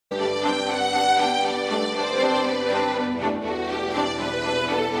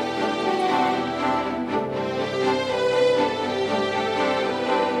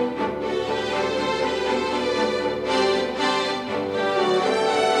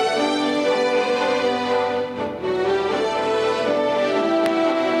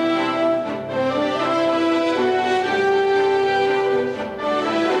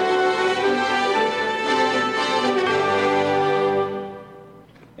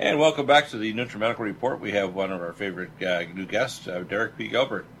And welcome back to the NutriMedical Report. We have one of our favorite new guests, Derek P.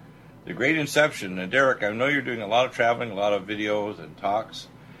 Gilbert, the great Inception. And Derek, I know you're doing a lot of traveling, a lot of videos and talks.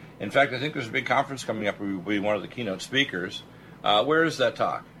 In fact, I think there's a big conference coming up where you'll be one of the keynote speakers. Where is that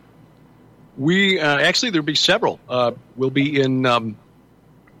talk? We actually there'll be several. We'll be in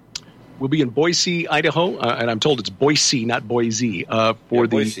Boise, Idaho, and I'm told it's Boise, not Boise.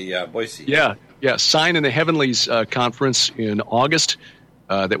 Boise. Yeah. Sign in the Heavenlies conference in August.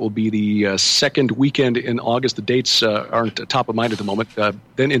 That will be the second weekend in August. The dates aren't top of mind at the moment.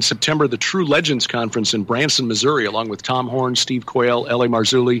 Then in September, the True Legends Conference in Branson, Missouri, along with Tom Horn, Steve Quayle, L.A.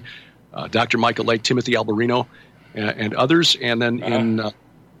 Marzulli, Dr. Michael Lake, Timothy Alberino, and others. And then in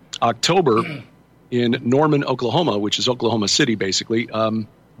October, in Norman, Oklahoma, which is Oklahoma City, basically,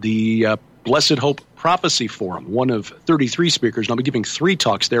 the Blessed Hope Prophecy Forum, one of 33 speakers. And I'll be giving 3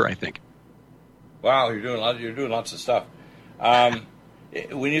 talks there, I think. Wow, you're doing lots of stuff.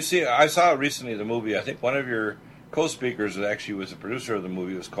 When you see, I saw recently the movie. I think one of your co-speakers actually was the producer of the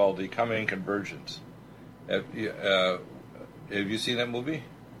movie. It was called The Coming Convergence. Have you seen that movie?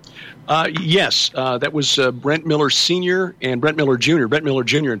 Yes, that was Brent Miller Sr. and Brent Miller Jr. Brent Miller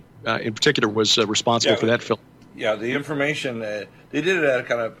Jr. In particular was responsible for that film. Yeah, the information they did it at a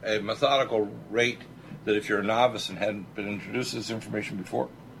kind of a methodical rate that if you're a novice and hadn't been introduced to this information before,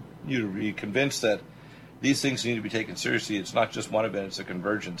 you'd be convinced that these things need to be taken seriously. It's not just one event, it's a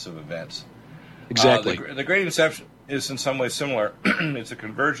convergence of events. Exactly. The Great Inception is in some ways similar. It's a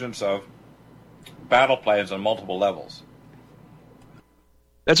convergence of battle plans on multiple levels.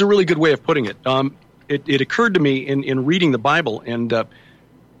 That's a really good way of putting it. It occurred to me in reading the Bible, and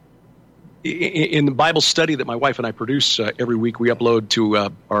in the Bible study that my wife and I produce every week, we upload to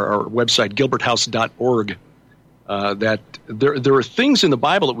our website, gilberthouse.org, that there are things in the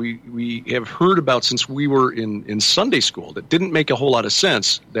Bible that we have heard about since we were in Sunday school that didn't make a whole lot of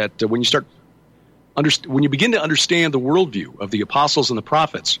sense. That when you begin to understand the worldview of the apostles and the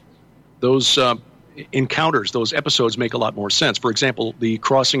prophets, those encounters, those episodes make a lot more sense. For example, the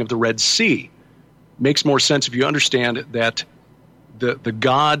crossing of the Red Sea makes more sense if you understand that the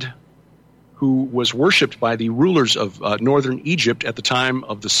God who was worshipped by the rulers of northern Egypt at the time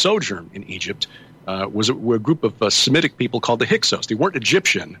of the sojourn in Egypt were a group of Semitic people called the Hyksos. They weren't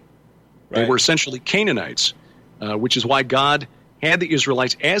Egyptian. They were essentially Canaanites, which is why God had the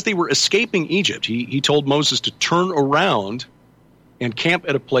Israelites, as they were escaping Egypt, he told Moses to turn around and camp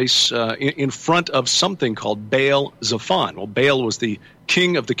at a place in front of something called Baal Zephon. Well, Baal was the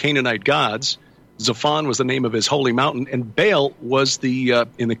king of the Canaanite gods. Zephon was the name of his holy mountain, and Baal was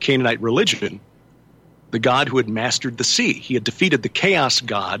in the Canaanite religion, the god who had mastered the sea. He had defeated the chaos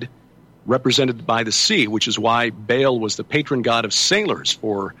god represented by the sea, which is why Baal was the patron god of sailors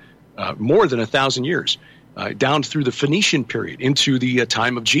for more than 1,000 years, down through the Phoenician period into the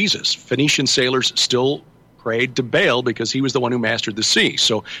time of Jesus. Phoenician sailors still prayed to Baal because he was the one who mastered the sea.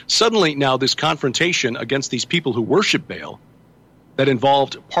 So suddenly now this confrontation against these people who worship Baal that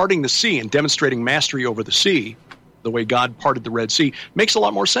involved parting the sea and demonstrating mastery over the sea, the way God parted the Red Sea, makes a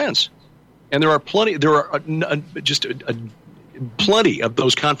lot more sense. And there are plenty of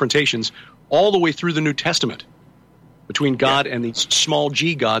those confrontations all the way through the New Testament between God and these small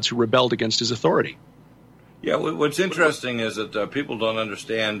g gods who rebelled against his authority. Yeah, what's interesting is that people don't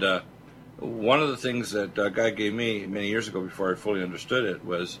understand. One of the things that God gave me many years ago before I fully understood it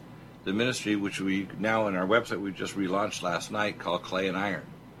was the ministry, which we now in our website we just relaunched last night, called Clay and Iron.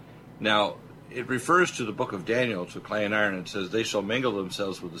 Now, it refers to the book of Daniel, to clay and iron, and it says they shall mingle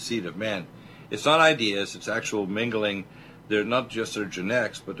themselves with the seed of men. It's not ideas, it's actual mingling. They're not just their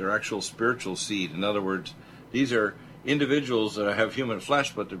genetics, but they're actual spiritual seed. In other words, these are individuals that have human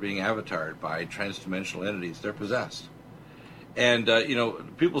flesh, but they're being avatared by transdimensional entities. They're possessed. And,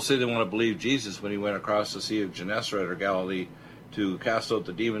 people say they want to believe Jesus when he went across the Sea of Gennesaret or Galilee to cast out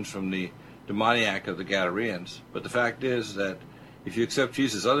the demons from the demoniac of the Gadareans. But the fact is that if you accept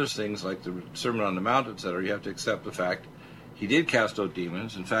Jesus' other things, like the Sermon on the Mount, etc., you have to accept the fact he did cast out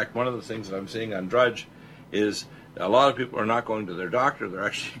demons. In fact, one of the things that I'm seeing on Drudge is a lot of people are not going to their doctor, they're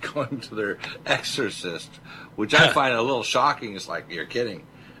actually going to their exorcist, which I find a little shocking. It's like, you're kidding.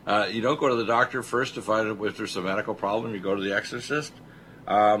 You don't go to the doctor first to find out if there's a medical problem, you go to the exorcist.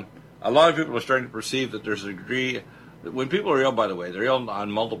 A lot of people are starting to perceive that there's a degree, when people are ill, by the way, they're ill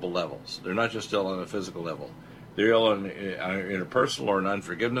on multiple levels. They're not just ill on a physical level. They're ill on a personal or an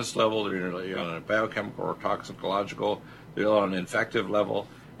unforgiveness level, they're ill on a biochemical or toxicological, they're ill on an infective level,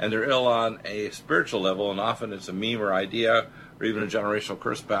 and they're ill on a spiritual level, and often it's a meme or idea or even a generational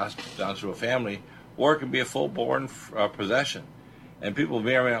curse passed down through a family, or it can be a full-born possession. And people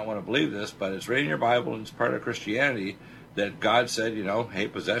may or may not want to believe this, but it's right in your Bible and it's part of Christianity that God said, hey,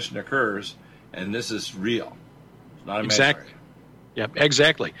 possession occurs, and this is real. It's not imaginary. Exactly. Yeah,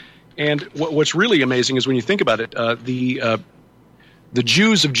 exactly. And what's really amazing is when you think about it, the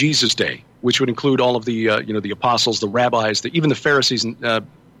Jews of Jesus' day, which would include all of the the apostles, the rabbis, even the Pharisees,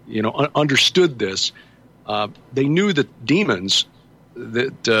 understood this. They knew that demons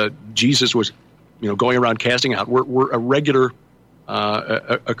that Jesus was, going around casting out were a regular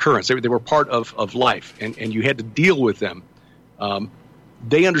occurrence. They were part of life, and you had to deal with them.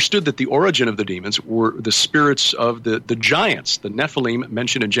 They understood that the origin of the demons were the spirits of the giants, the Nephilim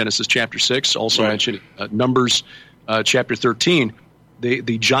mentioned in Genesis chapter 6, also mentioned in Numbers chapter 13,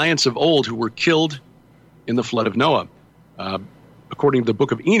 the giants of old who were killed in the flood of Noah. According to the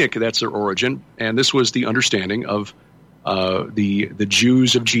book of Enoch, that's their origin, and this was the understanding of the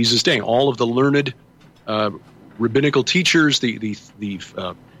Jews of Jesus' day. All of the learned rabbinical teachers, the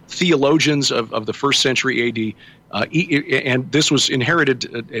theologians of the first century A.D., and this was inherited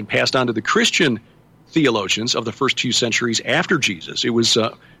and passed on to the Christian theologians of the first 2 centuries after Jesus. It was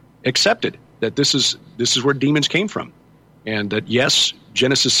accepted that this is where demons came from, and that yes,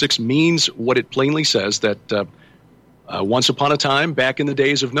 Genesis 6 means what it plainly says, that once upon a time, back in the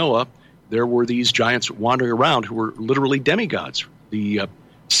days of Noah, there were these giants wandering around who were literally demigods, the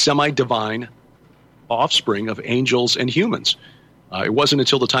semi-divine offspring of angels and humans. It wasn't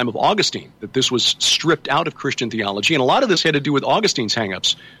until the time of Augustine that this was stripped out of Christian theology, and a lot of this had to do with Augustine's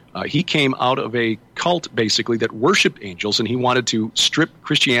hang-ups. He came out of a cult, basically, that worshipped angels, and he wanted to strip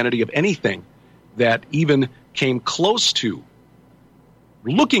Christianity of anything that even came close to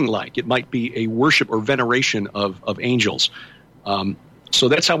looking like it might be a worship or veneration of angels. So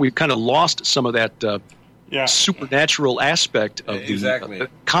that's how we've kind of lost some of that supernatural aspect of the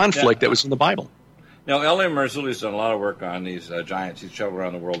conflict that was in the Bible. Now, L.A. Marzulli's done a lot of work on these giants. He's traveled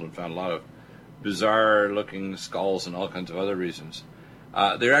around the world and found a lot of bizarre-looking skulls and all kinds of other reasons.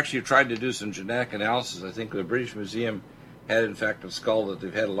 They're actually trying to do some genetic analysis. I think the British Museum had, in fact, a skull that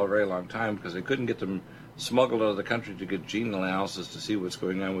they've had a very long time because they couldn't get them smuggled out of the country to get gene analysis to see what's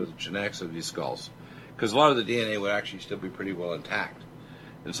going on with the genetics of these skulls. Because a lot of the DNA would actually still be pretty well intact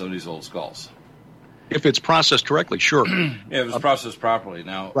in some of these old skulls. If it's processed correctly, sure. Yeah, if it's processed properly.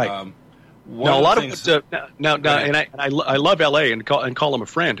 Now, right. Now, a lot of it, and I love L.A. and call him a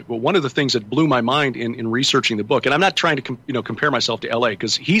friend. But one of the things that blew my mind in researching the book, and I'm not trying to compare myself to L.A.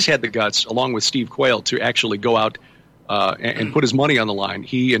 because he's had the guts, along with Steve Quayle, to actually go out and put his money on the line.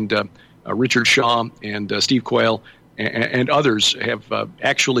 He and Richard Shaw and Steve Quayle and others have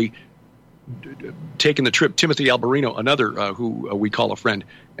actually taken the trip. Timothy Alberino, another who we call a friend,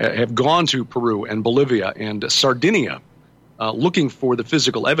 have gone to Peru and Bolivia and Sardinia, looking for the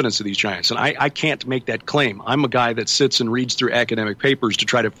physical evidence of these giants. And I can't make that claim. I'm a guy that sits and reads through academic papers to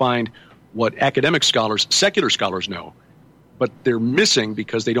try to find what academic scholars, secular scholars know, but they're missing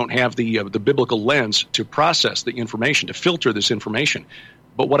because they don't have the biblical lens to process the information, to filter this information.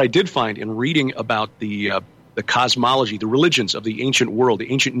 But what I did find in reading about the cosmology, the religions of the ancient world,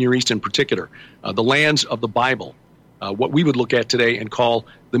 the ancient Near East in particular, the lands of the Bible, what we would look at today and call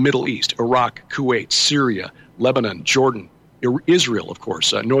the Middle East, Iraq, Kuwait, Syria, Lebanon, Jordan, Israel, of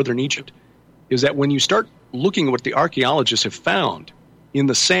course, northern Egypt, is that when you start looking at what the archaeologists have found in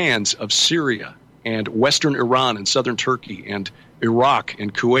the sands of Syria and western Iran and southern Turkey and Iraq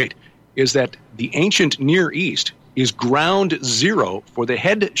and Kuwait, is that the ancient Near East is ground zero for the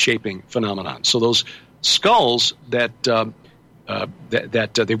head-shaping phenomenon. So those skulls that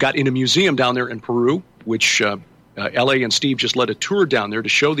they've got in a museum down there in Peru, which L.A. and Steve just led a tour down there to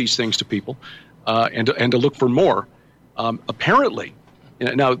show these things to people and to look for more. Apparently,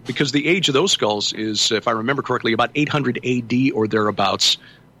 now, because the age of those skulls is, if I remember correctly, about 800 A.D. or thereabouts,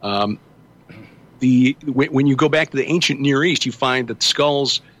 when you go back to the ancient Near East, you find that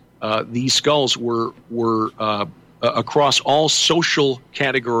these skulls were across all social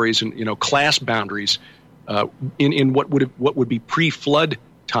categories and class boundaries in what would be pre-flood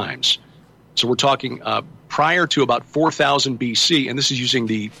times. So we're talking prior to about 4000 B.C., and this is using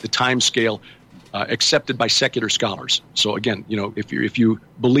the time scale accepted by secular scholars. So again, if you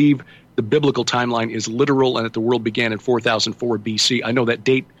believe the biblical timeline is literal and that the world began in 4004 B.C., I know that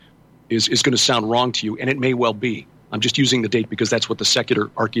date is going to sound wrong to you, and it may well be. I'm just using the date because that's what the secular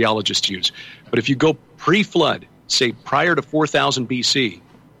archaeologists use. But if you go pre-flood, say prior to 4000 B.C.,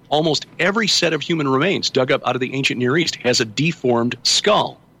 almost every set of human remains dug up out of the ancient Near East has a deformed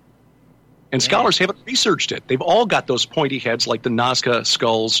skull. And scholars haven't researched it. They've all got those pointy heads like the Nazca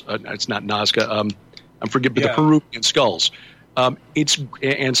skulls. It's not Nazca. I'm forgetting, but the Peruvian skulls.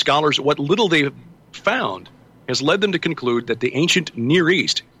 And scholars, what little they've found has led them to conclude that the ancient Near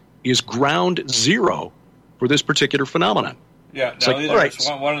East is ground zero for this particular phenomenon. Yeah, It's now like, either all right, it's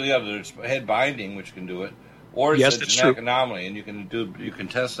one or the other. It's head binding, which can do it, or it's yes, a that's genetic true. anomaly, and you can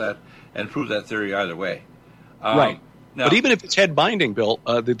test that and prove that theory either way. Right. Now, But even if it's head binding, Bill,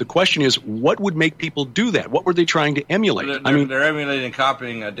 the question is, what would make people do that? What were they trying to emulate? they're emulating,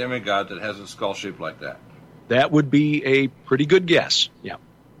 copying a demigod that has a skull shaped like that. That would be a pretty good guess. Yeah.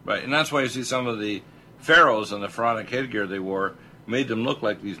 Right, and that's why you see some of the pharaohs and the pharaonic headgear they wore made them look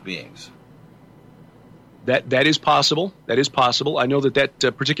like these beings. That is possible. That is possible. I know that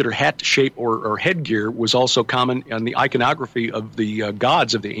particular hat shape or headgear was also common in the iconography of the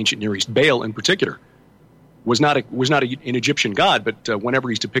gods of the ancient Near East. Baal, in particular, was not an Egyptian god, but whenever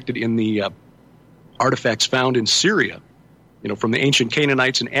he's depicted in the artifacts found in Syria, from the ancient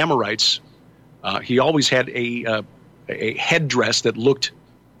Canaanites and Amorites, he always had a headdress that looked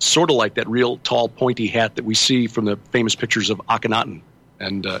sort of like that real tall, pointy hat that we see from the famous pictures of Akhenaten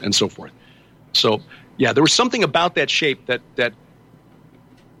and so forth. So, yeah, there was something about that shape that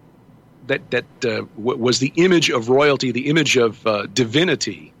was the image of royalty, the image of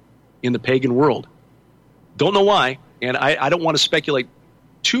divinity in the pagan world. Don't know why, and I don't want to speculate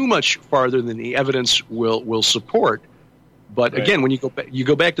too much farther than the evidence will support. But right. Again, when you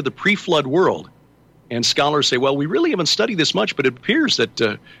go back to the pre-flood world, and scholars say, well, we really haven't studied this much, but it appears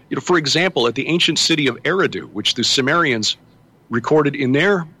that, for example, at the ancient city of Eridu, which the Sumerians recorded in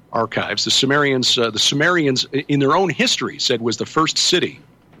their archives, the Sumerians in their own history said was the first city.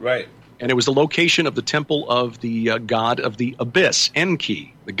 Right. And it was the location of the temple of the god of the abyss,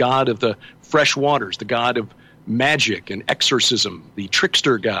 Enki, the god of the fresh waters, the god of magic and exorcism, the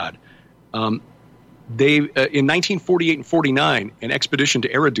trickster god. They in 1948 and 49, an expedition to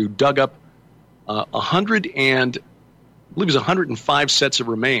Eridu dug up 105 sets of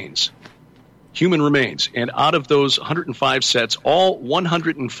remains, human remains, and out of those 105 sets, all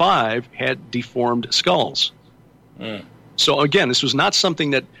 105 had deformed skulls. So again, this was not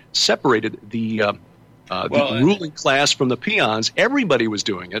something that separated the ruling class from the peons. Everybody was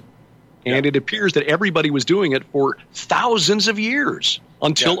doing it, and it appears that everybody was doing it for thousands of years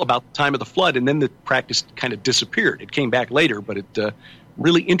until about the time of the flood, and then the practice kind of disappeared. It came back later, but it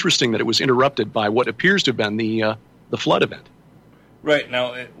really interesting that it was interrupted by what appears to have been the flood event. Right.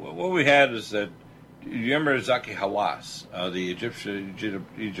 Now, what we had is that, you remember Zaki Hawass, the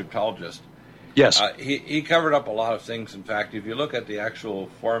Egyptologist? Yes. He covered up a lot of things. In fact, if you look at the actual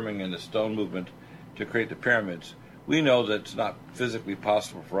forming and the stone movement to create the pyramids, we know that it's not physically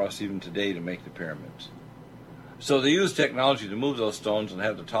possible for us even today to make the pyramids. So they used technology to move those stones and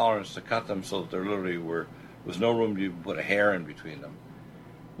have the tolerance to cut them so that there literally was no room to even put a hair in between them.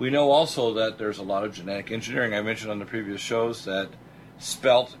 We know also that there's a lot of genetic engineering. I mentioned on the previous shows that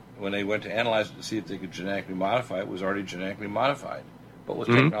spelt, when they went to analyze it to see if they could genetically modify it, was already genetically modified, but with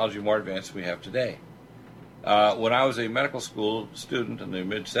technology more advanced than we have today. When I was a medical school student in the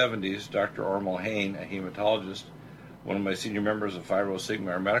mid-'70s, Dr. Orr Mulhane, a hematologist, one of my senior members of Phi Rho Sigma,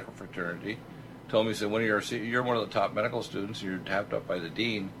 our medical fraternity, told me, he said, you're one of the top medical students, you're tapped up by the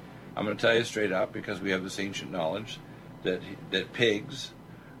dean. I'm going to tell you straight up, because we have this ancient knowledge, that pigs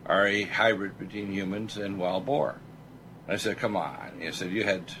are a hybrid between humans and wild boar. And I said, come on. He said, you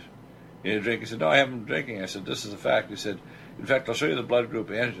had a drink? He said, no, I haven't been drinking. I said, this is a fact. He said, in fact, I'll show you the blood group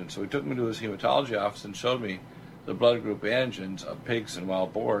antigens. So he took me to his hematology office and showed me the blood group antigens of pigs and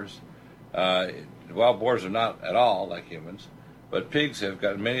wild boars. Wild boars are not at all like humans, but pigs have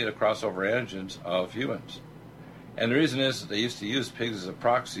got many of the crossover antigens of humans. And the reason is that they used to use pigs as a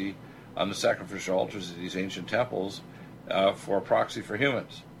proxy on the sacrificial altars of these ancient temples for a proxy for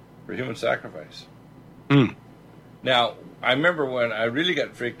humans, for human sacrifice. Now, I remember when I really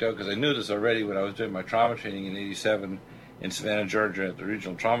got freaked out, because I knew this already when I was doing my trauma training in '87 in Savannah, Georgia, at the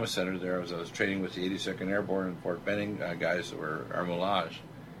Regional Trauma Center there. I was training with the 82nd Airborne and Fort Benning guys that were our moulage.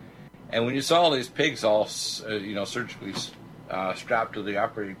 And when you saw all these pigs all, surgically strapped to the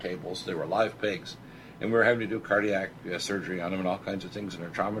operating tables, they were live pigs. And we were having to do cardiac surgery on them and all kinds of things in our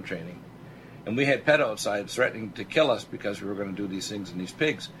trauma training. And we had PET outside threatening to kill us because we were going to do these things in these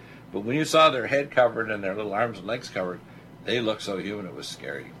pigs. But when you saw their head covered and their little arms and legs covered, they looked so human it was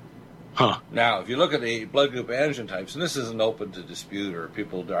scary. Now, if you look at the blood group antigen types, and this isn't open to dispute or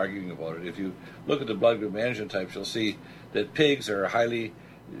people arguing about it, if you look at the blood group antigen types, you'll see that pigs are a highly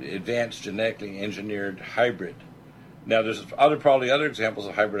advanced genetically engineered hybrid. Now, there's probably other examples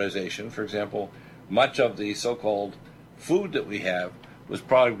of hybridization. For example, much of the so-called food that we have was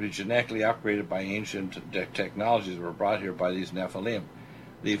probably genetically upgraded by ancient technologies that were brought here by these Nephilim.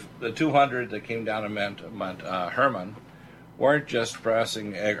 The 200 that came down to Mount Hermon weren't just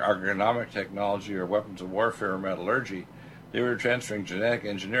pressing agronomic technology or weapons of warfare or metallurgy. They were transferring genetic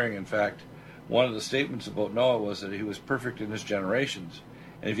engineering. In fact, one of the statements about Noah was that he was perfect in his generations.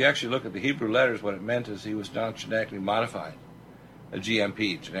 And if you actually look at the Hebrew letters, what it meant is he was not genetically modified, a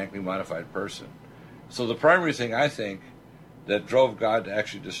GMP, genetically modified person. So the primary thing, I think, that drove God to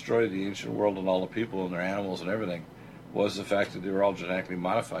actually destroy the ancient world and all the people and their animals and everything was the fact that they were all genetically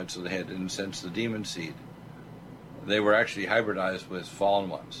modified, so they had, in a sense, the demon seed. They were actually hybridized with fallen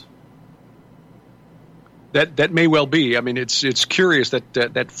ones. That may well be. I mean, it's curious that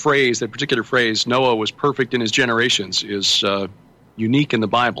that phrase, that particular phrase, Noah was perfect in his generations, is unique in the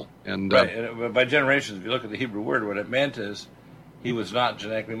Bible. And right. And by generations, if you look at the Hebrew word, what it meant is he was not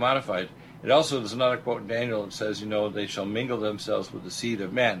genetically modified. It also, there's another quote in Daniel that says, they shall mingle themselves with the seed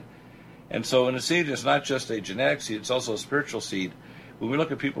of men. And so in a seed, it's not just a genetic seed, it's also a spiritual seed. When we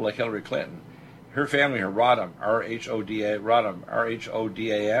look at people like Hillary Clinton, her family, her Rodham, Rodham,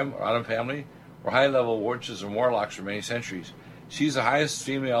 R-H-O-D-A-M, Rodham family, were high-level witches and warlocks for many centuries. She's the highest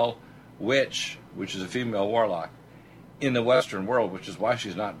female witch, which is a female warlock, in the Western world, which is why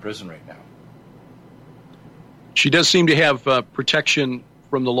she's not in prison right now. She does seem to have protection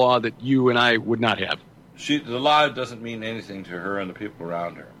from the law that you and I would not have. The law doesn't mean anything to her and the people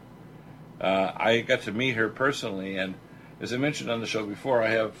around her. I got to meet her personally, and as I mentioned on the show before, I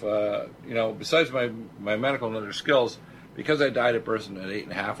have, besides my medical and other skills, because I died at birth at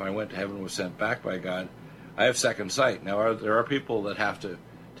 8.5 and I went to heaven and was sent back by God, I have second sight. Now, there are people that have to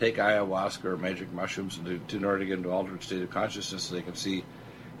take ayahuasca or magic mushrooms in order to get into an altered state of consciousness so they can see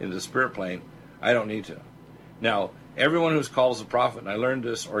into the spirit plane. I don't need to. Now, everyone who's called as a prophet, and I learned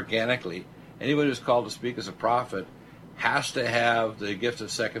this organically, anybody who's called to speak as a prophet has to have the gift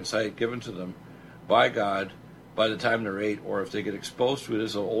of second sight given to them by God by the time they're 8, or if they get exposed to it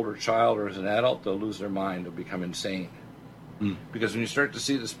as an older child or as an adult, they'll lose their mind, they'll become insane. Because when you start to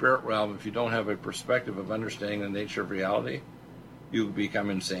see the spirit realm, if you don't have a perspective of understanding the nature of reality, you become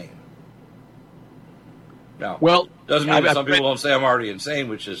insane. Now, doesn't mean that some people don't say I'm already insane,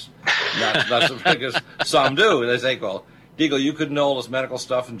 which is not so because some do. They think, well, Deagle, you could know all this medical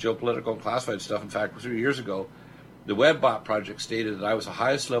stuff and geopolitical and classified stuff. In fact, 3 years ago, the WebBot project stated that I was the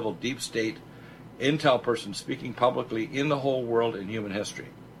highest level deep state intel person speaking publicly in the whole world in human history.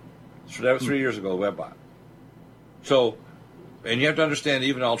 So that was 3 years ago, WebBot. So, and you have to understand,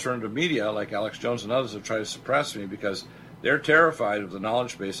 even alternative media like Alex Jones and others have tried to suppress me because they're terrified of the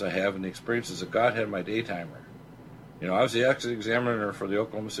knowledge base I have and the experiences that God had in my daytimer. I was the exit examiner for the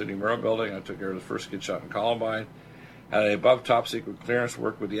Oklahoma City Mural Building. I took care of the first kid shot in Columbine. Had a above top secret clearance,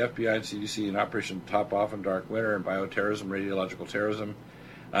 worked with the FBI and CDC in Operation Top Off and Dark Winter and bioterrorism, radiological terrorism.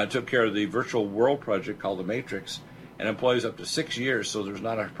 I took care of the virtual world project called The Matrix and employs up to 6 years, so there's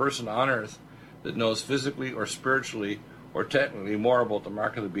not a person on Earth that knows physically or spiritually or technically more about the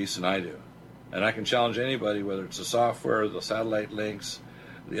mark of the beast than I do. And I can challenge anybody, whether it's the software, the satellite links,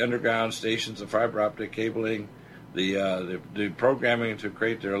 the underground stations, the fiber optic cabling, the programming to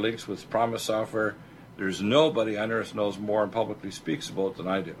create their links with Promise software. There's nobody on Earth knows more and publicly speaks about than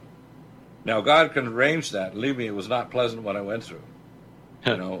I do. Now, God can arrange that. Believe me, it was not pleasant what I went through.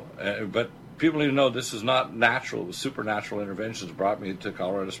 But people need to know this is not natural. It was supernatural interventions that brought me to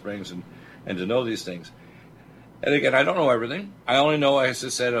Colorado Springs and to know these things. And again, I don't know everything. I only know, as I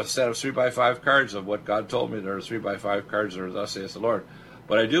said, a set of 3x5 cards of what God told me. There are 3x5 cards that are thus saith the Lord.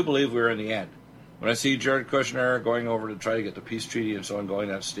 But I do believe we're in the end. When I see Jared Kushner going over to try to get the peace treaty and so on going,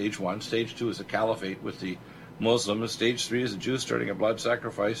 that's stage 1. Stage 2 is the caliphate with the Muslims. Stage 3 is the Jews starting a blood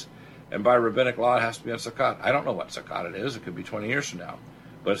sacrifice. And by rabbinic law, it has to be on Sukkot. I don't know what Sukkot it is. It could be 20 years from now.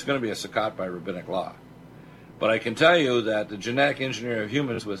 But it's going to be a Sukkot by rabbinic law. But I can tell you that the genetic engineering of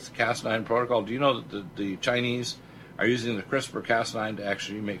humans with Cas9 protocol, do you know that the Chinese are using the CRISPR-Cas9 to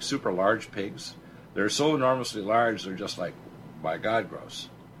actually make super large pigs? They're so enormously large, they're just like, by God, gross.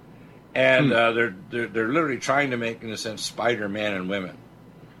 And they're literally trying to make, in a sense, spider men and women.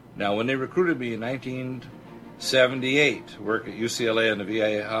 Now, when they recruited me in 1978 to work at UCLA and the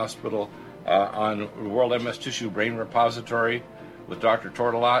VA hospital on World MS Tissue Brain Repository with Dr.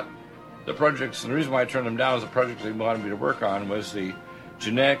 Tortolot, the projects, and the reason why I turned them down is the project they wanted me to work on was the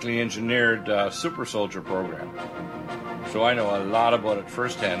genetically engineered super soldier program. So I know a lot about it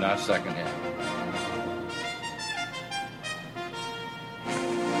firsthand, not secondhand.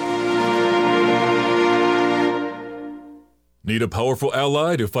 Need a powerful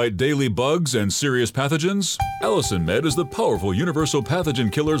ally to fight daily bugs and serious pathogens? Allicin Med is the powerful universal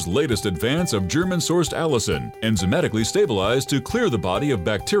pathogen killer's latest advance of German-sourced allicin, enzymatically stabilized to clear the body of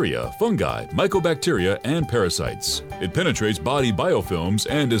bacteria, fungi, mycobacteria, and parasites. It penetrates body biofilms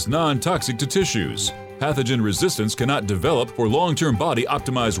and is non-toxic to tissues. Pathogen resistance cannot develop for long-term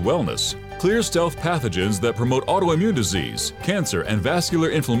body-optimized wellness. Clear stealth pathogens that promote autoimmune disease, cancer, and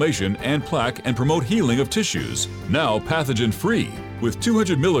vascular inflammation and plaque and promote healing of tissues. Now pathogen-free. With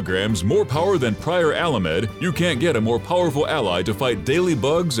 200 milligrams more power than prior Alamed, you can't get a more powerful ally to fight daily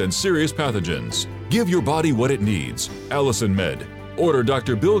bugs and serious pathogens. Give your body what it needs. Allison Med. Order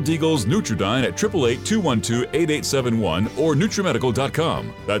Dr. Bill Deagle's Nutridyne at 888-212-8871 or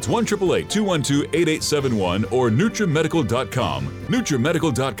NutriMedical.com. That's 1-888-212-8871 or NutriMedical.com.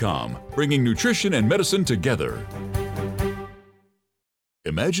 NutriMedical.com, bringing nutrition and medicine together.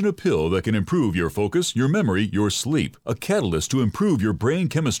 Imagine a pill that can improve your focus, your memory, your sleep, a catalyst to improve your brain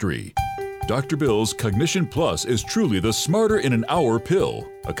chemistry. Dr. Bill's Cognition Plus is truly the smarter in an hour pill.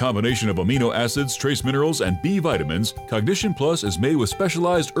 A combination of amino acids, trace minerals, and B vitamins, Cognition Plus is made with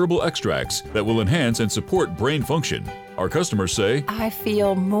specialized herbal extracts that will enhance and support brain function. Our customers say, I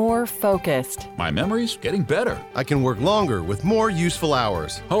feel more focused. My memory's getting better. I can work longer with more useful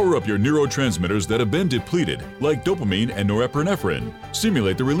hours. Power up your neurotransmitters that have been depleted, like dopamine and norepinephrine.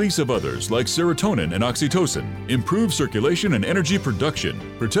 Stimulate the release of others, like serotonin and oxytocin. Improve circulation and energy production.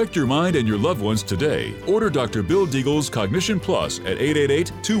 Protect your mind and your loved ones today. Order Dr. Bill Deagle's Cognition Plus at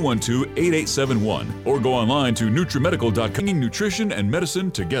 888-212-8871 or go online to NutriMedical.com, bringing nutrition and medicine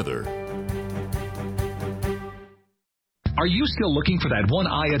together. Are you still looking for that one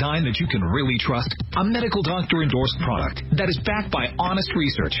iodine that you can really trust? A medical doctor-endorsed product that is backed by honest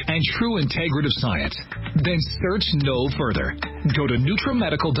research and true integrative science? Then search no further. Go to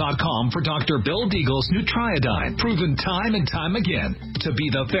NutriMedical.com for Dr. Bill Deagle's Nutriodine, proven time and time again to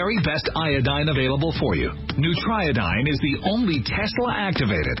be the very best iodine available for you. Nutriodine is the only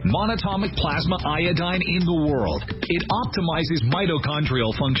Tesla-activated monatomic plasma iodine in the world. It optimizes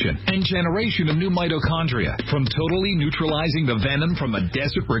mitochondrial function and generation of new mitochondria, from totally neutralizing the venom from a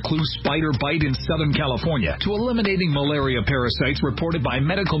desert recluse spider bite in Southern California to eliminating malaria parasites reported by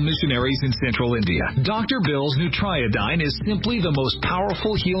medical missionaries in Central India. Dr. Bill's Nutriodine is simply the most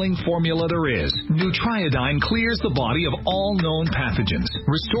powerful healing formula there is. Nutriodine clears the body of all known pathogens,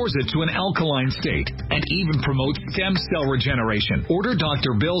 restores it to an alkaline state, and even promotes stem cell regeneration. Order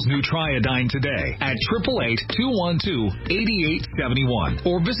Dr. Bill's Nutriodine today at 888-212-8871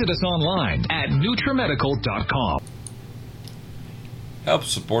 or visit us online at NutriMedical.com. Help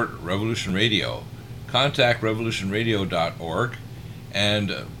support Revolution Radio. Contact revolutionradio.org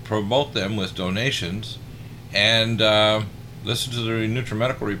and promote them with donations, and listen to the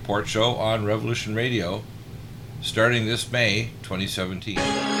NutriMedical Report show on Revolution Radio starting this May 2017.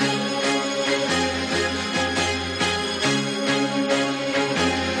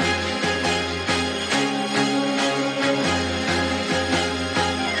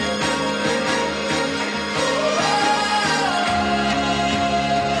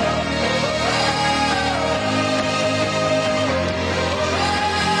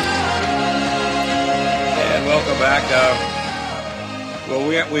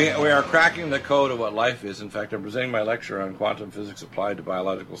 We are cracking the code of what life is. In fact, I'm presenting my lecture on quantum physics applied to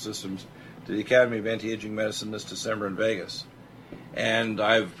biological systems to the Academy of Anti-Aging Medicine this December in Vegas. And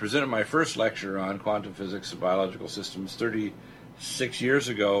I've presented my first lecture on quantum physics and biological systems 36 years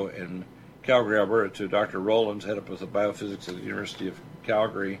ago in Calgary, Alberta, to Dr. Rowlands, head up with the biophysics at the University of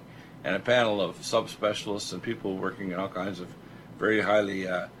Calgary, and a panel of subspecialists and people working in all kinds of very highly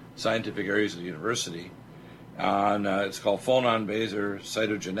scientific areas of the university. It's called phonon-Baser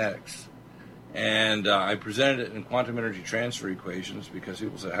cytogenetics. And I presented it in quantum energy transfer equations because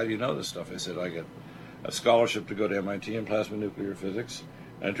people said, how do you know this stuff? I said, I got a scholarship to go to MIT in plasma nuclear physics,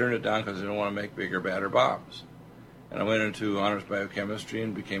 and I turned it down because I didn't want to make bigger, badder bombs. And I went into honors biochemistry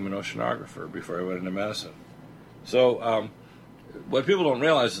and became an oceanographer before I went into medicine. So what people don't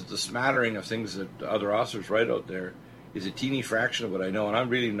realize is the smattering of things that other authors write out there is a teeny fraction of what I know, and I'm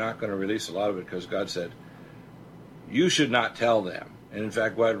really not going to release a lot of it because God said, you should not tell them. And in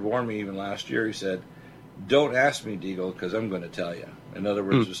fact, God warned me even last year. He said, don't ask me, Deagle, because I'm going to tell you. In other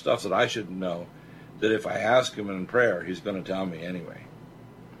words, there's stuff that I shouldn't know that if I ask him in prayer, he's going to tell me anyway.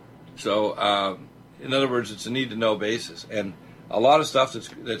 So, in other words, it's a need-to-know basis. And a lot of stuff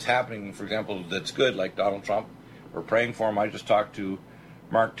that's happening, for example, that's good, like Donald Trump, we're praying for him. I just talked to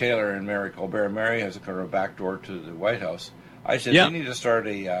Mark Taylor and Mary Colbert. Mary has a kind of a back door to the White House. I said, they need to start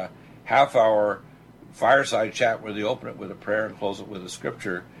a half-hour fireside chat where they open it with a prayer and close it with a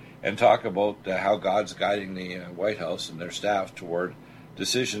scripture and talk about how God's guiding the White House and their staff toward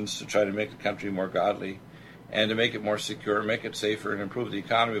decisions to try to make the country more godly and to make it more secure, make it safer, and improve the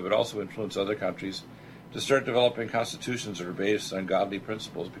economy, but also influence other countries to start developing constitutions that are based on godly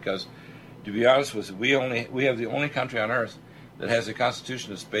principles. Because, to be honest with you, we have the only country on earth that has a constitution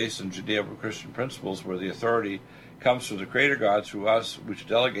that's based on Judeo-Christian principles where the authority comes from the Creator God through us, which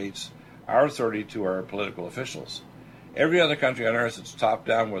delegates our authority to our political officials. Every other country on earth is top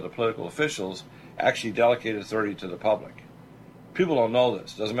down where the political officials actually delegate authority to the public. People don't know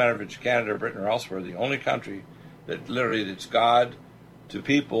this. Doesn't matter if it's Canada or Britain or elsewhere. The only country that literally it's God to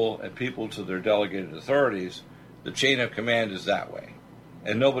people and people to their delegated authorities, the chain of command is that way.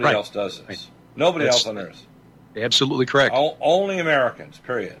 And nobody else does this. Right. Nobody else on earth. Absolutely correct. Only Americans,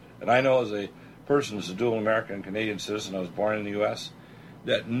 period. And I know as a person who's a dual American and Canadian citizen, I was born in the U.S.,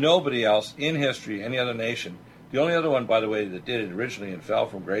 that nobody else in history, any other nation, the only other one, by the way, that did it originally and fell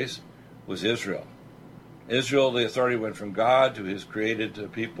from grace was Israel. Israel, the authority went from God to his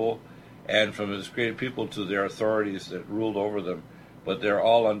created people, and from his created people to their authorities that ruled over them, but they're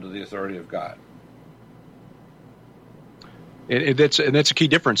all under the authority of God. And that's a key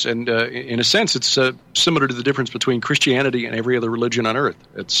difference. And in a sense, it's similar to the difference between Christianity and every other religion on earth.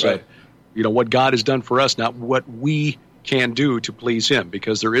 It's right. What God has done for us, not what we can do to please him,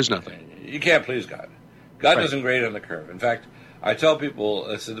 because there is nothing. You can't please God. God doesn't grade on the curve. In fact, I tell people,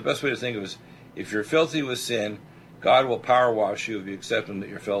 I said the best way to think of it is, if you're filthy with sin, God will power wash you if you accept him that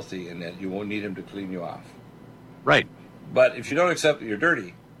you're filthy and that you won't need him to clean you off. Right. But if you don't accept that you're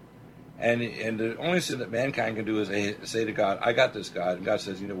dirty, and the only sin that mankind can do is say to God, I got this, God. And God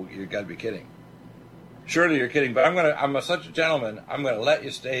says, you got to be kidding. Surely you're kidding, but I'm such a gentleman, I'm going to let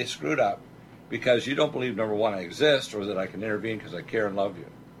you stay screwed up because you don't believe, number one, I exist, or that I can intervene because I care and love you.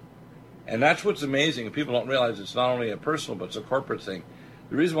 And that's what's amazing. People don't realize it's not only a personal, but it's a corporate thing.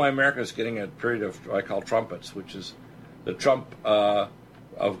 The reason why America is getting a period of what I call trumpets, which is the trump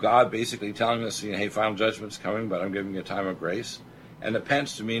of God basically telling us, hey, final judgment's coming, but I'm giving you a time of grace. And the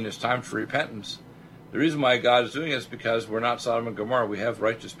pence to mean it's time for repentance. The reason why God is doing it is because we're not Sodom and Gomorrah. We have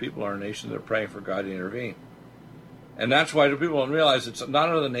righteous people in our nation that are praying for God to intervene. And that's why the people don't realize it's not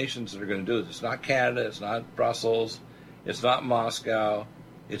other nations that are going to do this. It's not Canada. It's not Brussels. It's not Moscow.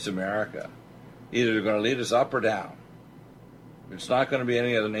 It's America. Either they're going to lead us up or down. It's not going to be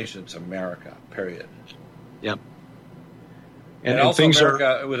any other nation. It's America, period. Yep. And also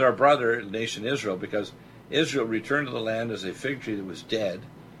America with our brother nation Israel, because Israel returned to the land as a fig tree that was dead.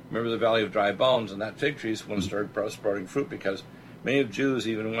 Remember the Valley of Dry Bones, and that fig tree is when it started sprouting fruit, because many of Jews,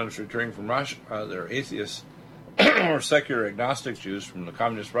 even ones returning from Russia, they're atheists or secular agnostic Jews from the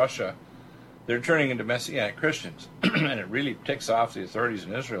communist Russia, they're turning into Messianic Christians. And it really ticks off the authorities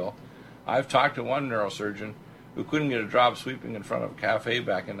in Israel. I've talked to one neurosurgeon who couldn't get a job sweeping in front of a cafe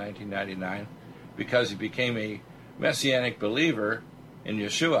back in 1999 because he became a Messianic believer in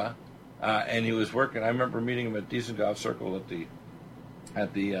Yeshua. And he was working. I remember meeting him at Dizengoff Circle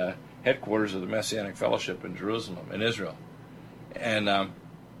at the headquarters of the Messianic Fellowship in Jerusalem, in Israel. And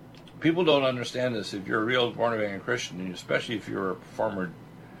people don't understand this. If you're a real born-again Christian, and especially if you're a former,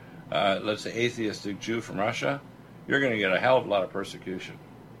 let's say, atheistic Jew from Russia, you're going to get a hell of a lot of persecution.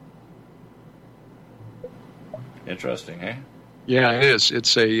 Interesting, eh? Yeah, it is.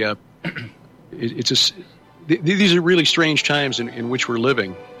 These are really strange times in which we're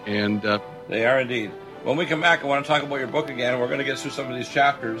living. And they are indeed. When we come back, I want to talk about your book again. We're going to get through some of these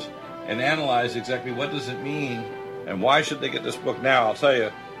chapters and analyze exactly what does it mean and why should they get this book now. I'll tell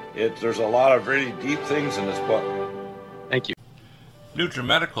you, there's a lot of really deep things in this book. Thank you.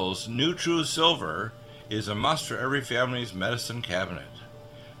 NutriMedical's NutriSilver is a must for every family's medicine cabinet.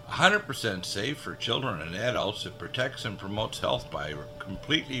 100% safe for children and adults. It protects and promotes health by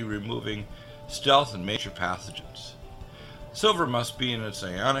completely removing stealth and major pathogens. Silver must be in its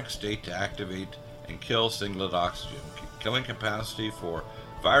ionic state to activate and kill singlet oxygen, killing capacity for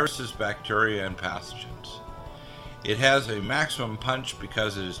viruses, bacteria, and pathogens. It has a maximum punch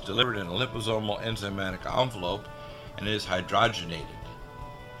because it is delivered in a liposomal enzymatic envelope and is hydrogenated.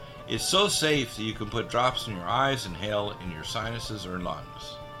 It's so safe that you can put drops in your eyes and inhale in your sinuses or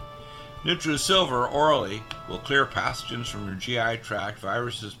lungs. NutriSilver orally will clear pathogens from your GI tract,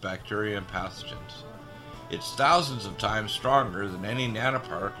 viruses, bacteria, and pathogens. It's thousands of times stronger than any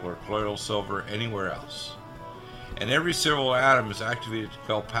nanoparticle or colloidal silver anywhere else. And every silver atom is activated to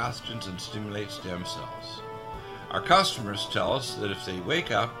kill pathogens and stimulate stem cells. Our customers tell us that if they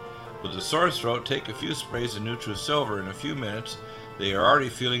wake up with a sore throat, take a few sprays of NutriSilver in a few minutes, they are already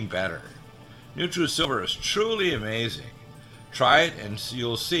feeling better. NutriSilver is truly amazing. Try it and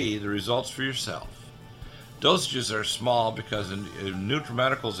you'll see the results for yourself. Dosages are small because of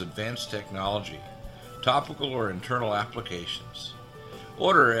NutriMedical's advanced technology, topical or internal applications.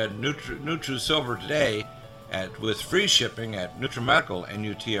 Order at NutriSilver today with free shipping at NutriMedical,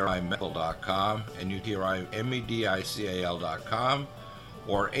 NutriMedical.com, NutriMedical.com,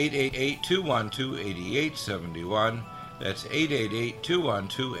 or 888-212-8871. That's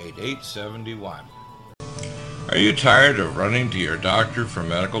 888-212-8871. Are you tired of running to your doctor for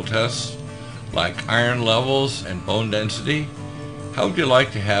medical tests like iron levels and bone density? How would you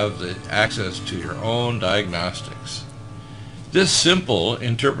like to have the access to your own diagnostics? This simple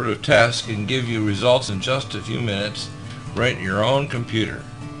interpretive test can give you results in just a few minutes right in your own computer.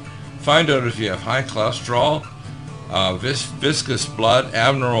 Find out if you have high cholesterol, viscous blood,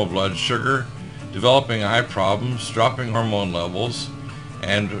 abnormal blood sugar, developing eye problems, dropping hormone levels,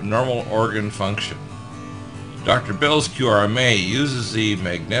 and normal organ function. Dr. Bill's QRMA uses the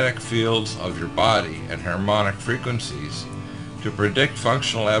magnetic fields of your body and harmonic frequencies to predict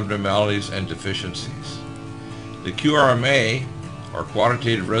functional abnormalities and deficiencies. The QRMA, or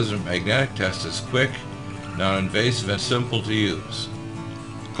Quantitative Resonant Magnetic Test, is quick, non-invasive, and simple to use.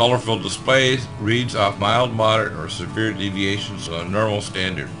 Colorful display reads off mild, moderate, or severe deviations from normal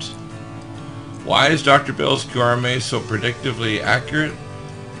standards. Why is Dr. Bill's QRMA so predictively accurate?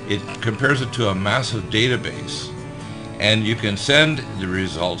 It compares it to a massive database, and you can send the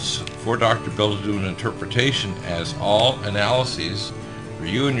results for Dr. Bill to do an interpretation, as all analyses for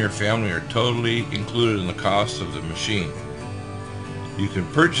you and your family are totally included in the cost of the machine. You can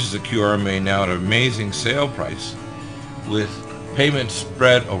purchase the QRMA now at an amazing sale price with payments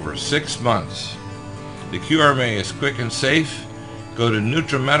spread over 6 months. The QRMA is quick and safe. Go to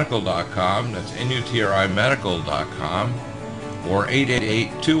NutriMedical.com, that's NutriMedical.com, or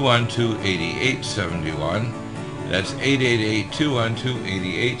 888-212-8871. That's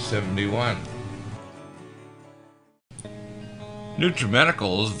 888-212-8871.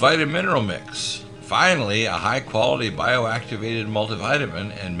 NutriMedical's Vitamineral Mix. Finally, a high-quality bioactivated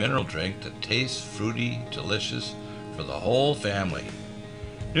multivitamin and mineral drink that tastes fruity, delicious for the whole family.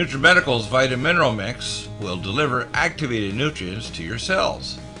 NutriMedical's Vitamineral Mix will deliver activated nutrients to your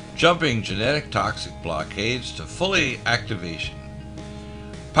cells, jumping genetic toxic blockades to fully activation.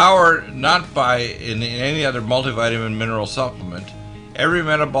 Powered not by in any other multivitamin mineral supplement, every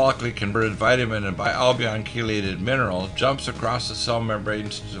metabolically converted vitamin and bialbion chelated mineral jumps across the cell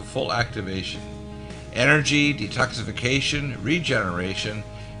membranes to full activation. Energy, detoxification, regeneration,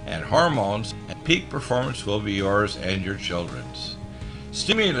 and hormones and peak performance will be yours and your children's.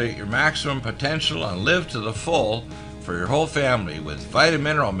 Stimulate your maximum potential and live to the full for your whole family with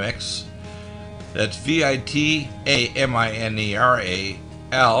Vitamineral Mix. That's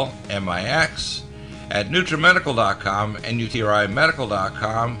VITAMINERALMIX at NutriMedical.com and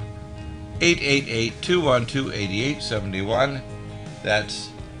NutriMedical.com, 888-212-8871. That's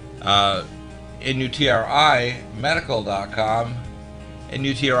NutriMedical.com and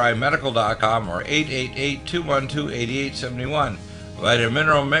NutriMedical.com, or 888-212-8871.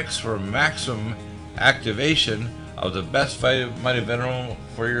 Vitamineral Mix for maximum activation of the best vitamineral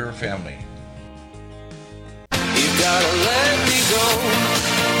for your family. You gotta let me go.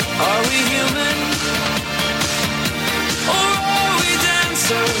 Are we human? Or are we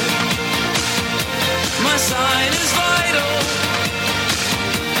dancer? My sign is vital.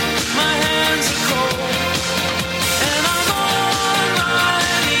 My hands are cold. And I'm on my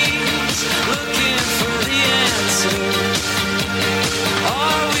knees looking for the answer.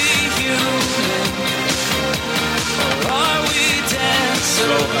 Are we human? Or are we dancer?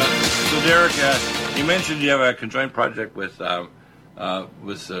 So Derek, you mentioned you have a conjoined project with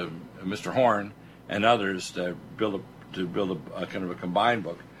Mr. Horn and others to build a kind of a combined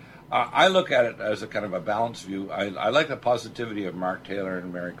book. I look at it as a kind of a balanced view. I like the positivity of Mark Taylor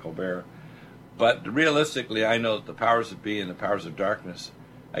and Mary Colbert, but realistically, I know that the powers that be and the powers of darkness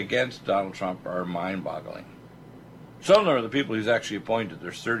against Donald Trump are mind-boggling. Some of them are the people he's actually appointed.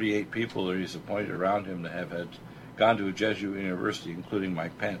 There's 38 people that he's appointed around him that have gone to a Jesuit university, including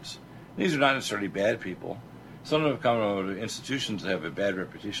Mike Pence. These are not necessarily bad people. Some of them have come out of institutions that have a bad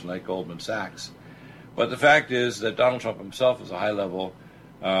reputation, like Goldman Sachs. But the fact is that Donald Trump himself is a high-level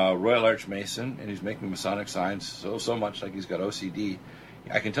Royal Arch Mason, and he's making Masonic signs so much like he's got OCD.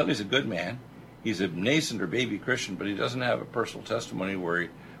 I can tell he's a good man. He's a nascent or baby Christian, but he doesn't have a personal testimony where he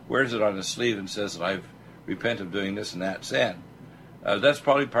wears it on his sleeve and says that I've repent of doing this and that sin. That's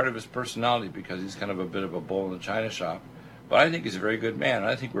probably part of his personality, because he's kind of a bit of a bull in the china shop. But I think he's a very good man,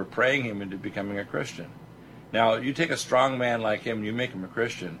 and I think we're praying him into becoming a Christian. Now, you take a strong man like him and you make him a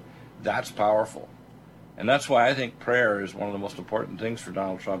Christian, that's powerful. And that's why I think prayer is one of the most important things for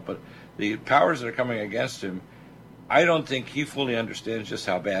Donald Trump. But the powers that are coming against him, I don't think he fully understands just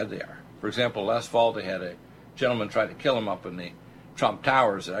how bad they are. For example, last fall they had a gentleman try to kill him up in the Trump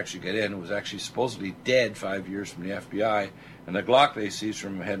Towers that actually got in, who was actually supposedly dead 5 years from the FBI. And the Glock they seized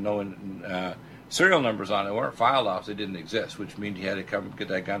from him had no serial numbers on it. They weren't filed off. They didn't exist, which means he had to come get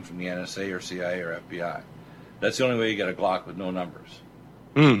that gun from the NSA or CIA or FBI. That's the only way you get a Glock with no numbers.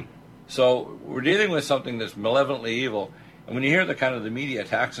 Mm. So we're dealing with something that's malevolently evil. And when you hear the kind of the media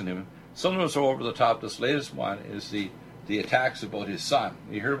attacks on him, some of them are so over the top. This latest one is the attacks about his son.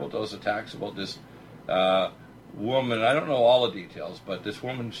 You hear about those attacks about this woman. I don't know all the details, but this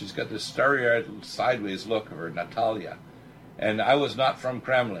woman, she's got this starry-eyed, sideways look of her, Natalia. And I was not from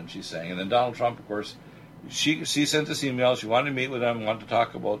Kremlin, she's saying. And then Donald Trump, of course, she sent this email. She wanted to meet with him, wanted to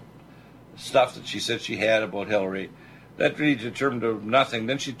talk about stuff that she said she had about Hillary. That really determined to nothing.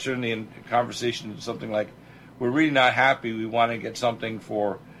 Then she turned the conversation into something like, we're really not happy. We want to get something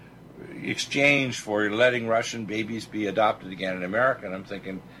for exchange for letting Russian babies be adopted again in America. And I'm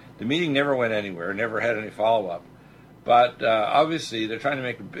thinking, the meeting never went anywhere, never had any follow-up. But obviously, they're trying to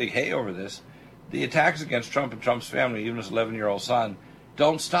make a big hay over this. The attacks against Trump and Trump's family, even his 11-year-old son,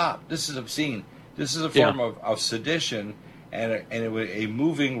 don't stop. This is obscene. This is a form of sedition and a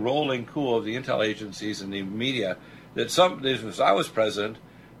moving, rolling coup of the intel agencies and the media. That if I was president,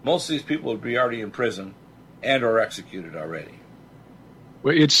 most of these people would be already in prison and or executed already.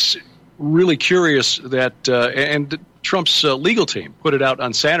 Well, it's really curious that, and Trump's legal team put it out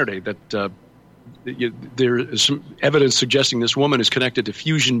on Saturday that there is some evidence suggesting this woman is connected to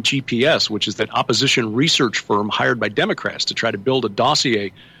Fusion GPS, which is that opposition research firm hired by Democrats to try to build a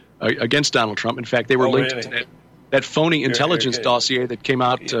dossier against Donald Trump. In fact, they were linked to that phony intelligence dossier that came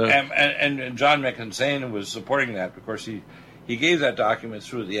out. And John McIntyre was supporting that. Of course, he gave that document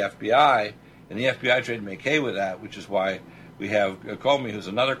through the FBI, and the FBI tried to make hay with that, which is why we have Comey, who's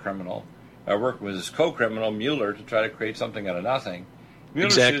another criminal, working with his co-criminal, Mueller, to try to create something out of nothing.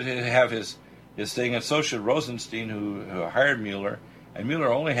 Mueller should have his thing, and so should Rosenstein, who hired Mueller, and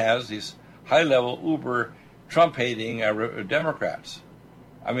Mueller only has these high-level, uber, Trump-hating Democrats.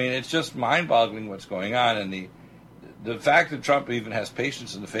 I mean, it's just mind-boggling what's going on, and the fact that Trump even has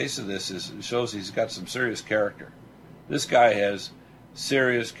patience in the face of this shows he's got some serious character. This guy has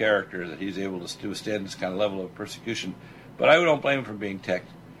serious character that he's able to withstand this kind of level of persecution. But I don't blame him for being ticked.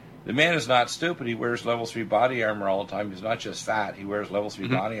 The man is not stupid. He wears level 3 body armor all the time. He's not just fat. He wears level 3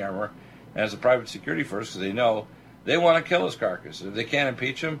 body armor and has a private security force because they know they want to kill his carcass. If they can't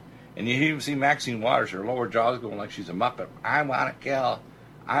impeach him, and you even see Maxine Waters, her lower jaw is going like she's a muppet. I want to kill.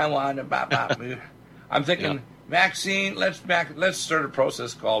 I want to bop. I'm thinking, Maxine, let's start a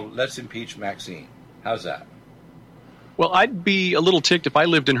process called Let's Impeach Maxine. How's that? Well, I'd be a little ticked if I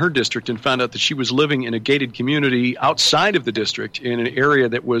lived in her district and found out that she was living in a gated community outside of the district in an area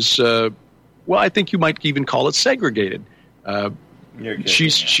that was, I think you might even call it segregated.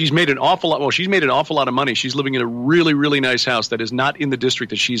 She's made an awful lot. Well, she's made an awful lot of money. She's living in a really, really nice house that is not in the district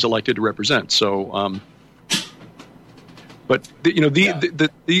that she's elected to represent. So,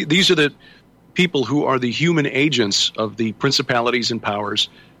 these are the people who are the human agents of the principalities and powers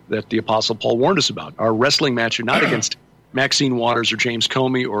that the Apostle Paul warned us about. Our wrestling match are not against Maxine Waters or James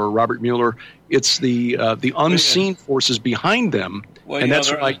Comey or Robert Mueller. It's the unseen forces behind them. Well, and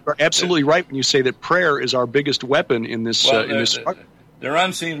that's why you're absolutely right when you say that prayer is our biggest weapon in this. They're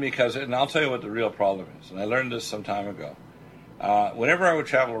unseen because, and I'll tell you what the real problem is, and I learned this some time ago. Whenever I would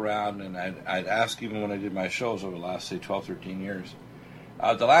travel around, and I'd ask, even when I did my shows over the last, say, 12, 13 years,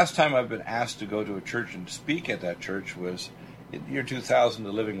 the last time I've been asked to go to a church and speak at that church was in the year 2000,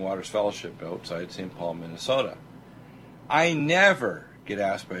 the Living Waters Fellowship outside St. Paul, Minnesota. I never get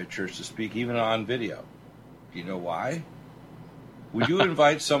asked by a church to speak, even on video. Do you know why? Would you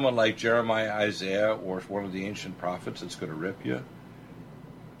invite someone like Jeremiah, Isaiah, or one of the ancient prophets that's going to rip you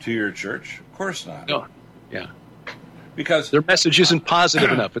to your church? Of course not. No. Yeah. Because their message isn't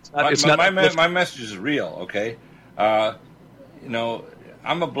positive enough. My message is real, okay? I'm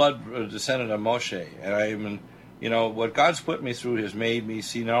a blood descendant of Moshe, and what God's put me through has made me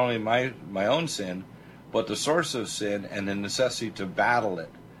see not only my own sin, but the source of sin and the necessity to battle it.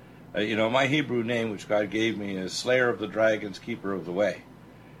 My Hebrew name, which God gave me, is Slayer of the Dragons, Keeper of the Way.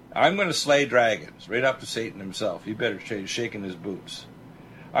 I'm going to slay dragons, right up to Satan himself. He better shaking his boots.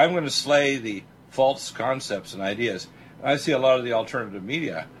 I'm going to slay the false concepts and ideas. I see a lot of the alternative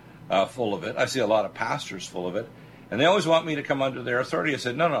media full of it. I see a lot of pastors full of it. And they always want me to come under their authority. I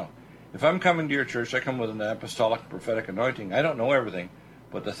said, no. If I'm coming to your church, I come with an apostolic and prophetic anointing. I don't know everything,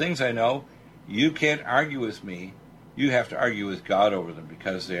 but the things I know, you can't argue with me. You have to argue with God over them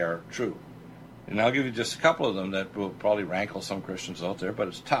because they are true. And I'll give you just a couple of them that will probably rankle some Christians out there, but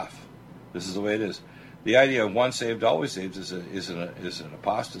it's tough. This is the way it is. The idea of once saved, always saved is an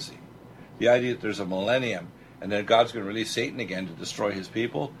apostasy. The idea that there's a millennium and then God's going to release Satan again to destroy his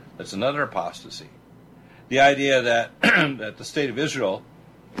people, that's another apostasy. The idea that that the state of Israel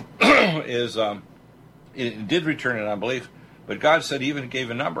it did return in unbelief, But God said, he even gave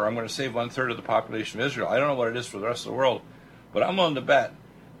a number. I'm going to save 1/3 of the population of Israel. I don't know what it is for the rest of the world, but I'm willing to bet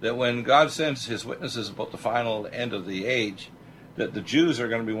that when God sends his witnesses about the final end of the age, that the Jews are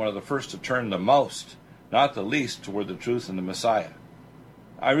going to be one of the first to turn the most, not the least, toward the truth and the Messiah.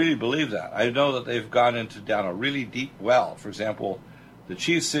 I really believe that. I know that they've gone down a really deep well. For example, the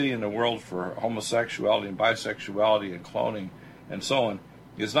chief city in the world for homosexuality and bisexuality and cloning and so on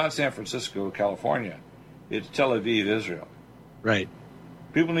is not San Francisco, California. It's Tel Aviv, Israel. Right.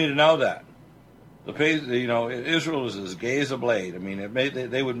 People need to know that. Israel is as gay as a blade. I mean,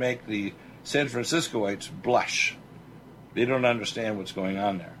 they would make the San Franciscoites blush. They don't understand what's going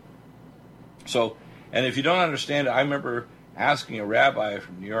on there. So, and if you don't understand it, I remember asking a rabbi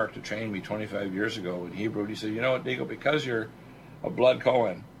from New York to train me 25 years ago in Hebrew. He said, you know what, Deagle, because you're a blood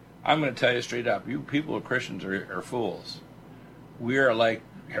Cohen, I'm going to tell you straight up, you people who Christians are fools. We are like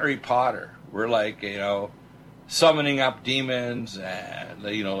Harry Potter. We're like, summoning up demons, and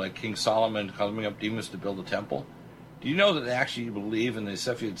like King Solomon summoning up demons to build a temple. Do you know that they actually believe in the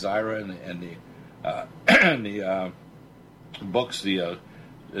Sefer Zaira and the books, the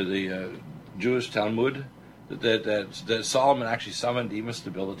Jewish Talmud, that Solomon actually summoned demons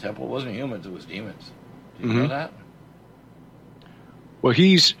to build a temple? It wasn't humans; it was demons. Do you know that? Well,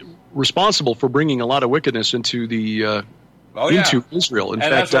 he's responsible for bringing a lot of wickedness into the into Israel. In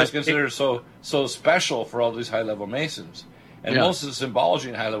fact, that's why it's considered so special for all these high-level Masons. And most of the symbology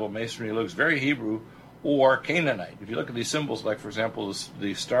in high-level Masonry looks very Hebrew or Canaanite. If you look at these symbols, like, for example,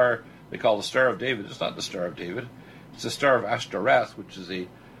 the star they call the Star of David, it's not the Star of David. It's the Star of Ashtoreth, which is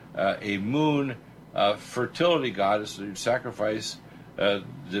a moon fertility goddess who sacrifice,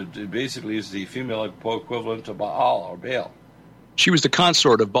 basically is the female equivalent to Baal or Baal. She was the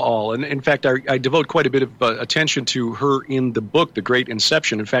consort of Baal, and in fact, I devote quite a bit of attention to her in the book, The Great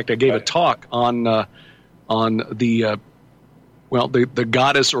Inception. In fact, I gave a talk on the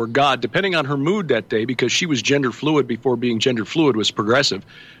goddess or god, depending on her mood that day, because she was gender fluid before being gender fluid was progressive.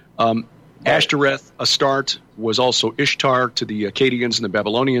 Ashtoreth, Astarte, was also Ishtar to the Akkadians and the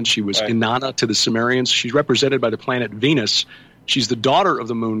Babylonians. She was Inanna to the Sumerians. She's represented by the planet Venus. She's the daughter of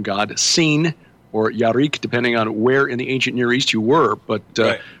the moon god, Sin, or Yarik, depending on where in the ancient Near East you were. But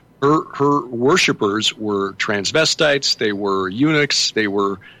her worshippers were transvestites, they were eunuchs, they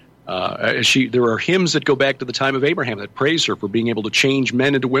were there are hymns that go back to the time of Abraham that praise her for being able to change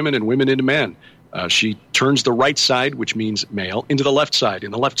men into women and women into men. She turns the right side, which means male, into the left side,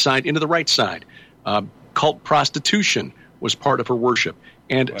 and the left side into the right side. Cult prostitution was part of her worship.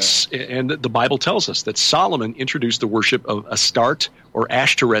 And the Bible tells us that Solomon introduced the worship of Astarte or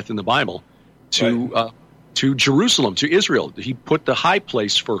Ashtoreth in the Bible to Jerusalem, to Israel. He put the high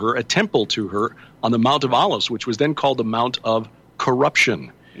place for her, a temple to her, on the Mount of Olives, which was then called the Mount of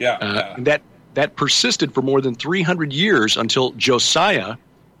Corruption. And that persisted for more than 300 years until Josiah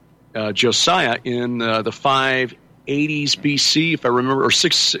in the 580s BC, if I remember, or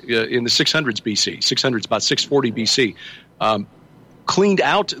in the 600s BC, 600s, about 640 BC, cleaned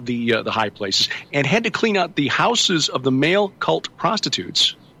out the high places and had to clean out the houses of the male cult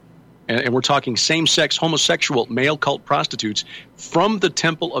prostitutes. And we're talking same-sex, homosexual, male cult prostitutes from the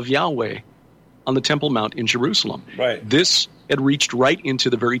temple of Yahweh on the Temple Mount in Jerusalem. This had reached right into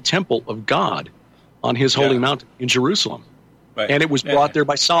the very temple of God on his holy mountain in Jerusalem. And it was brought there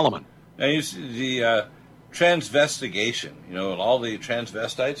by Solomon. Now, you see the transvestigation, and all the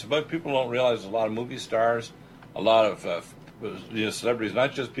transvestites, but people don't realize a lot of movie stars, a lot of celebrities,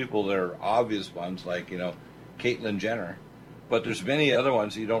 not just people that are obvious ones like, Caitlyn Jenner, but there's many other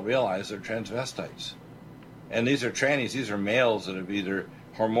ones that you don't realize they're transvestites. And these are trannies. These are males that have either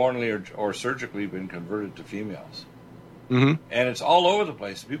hormonally or surgically been converted to females. And it's all over the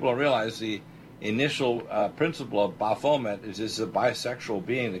place. People don't realize the initial principle of Baphomet is a bisexual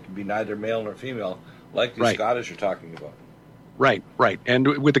being that can be neither male nor female, like these Scottish you're talking about. Right. And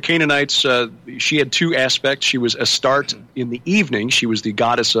with the Canaanites, she had two aspects. She was Astarte in the evening. She was the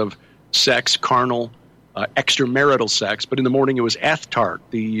goddess of sex, carnal, extramarital sex. But in the morning, it was Astarte,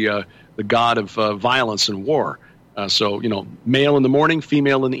 the god of violence and war. So, male in the morning,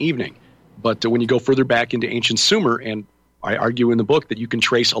 female in the evening. But when you go further back into ancient Sumer, and I argue in the book that you can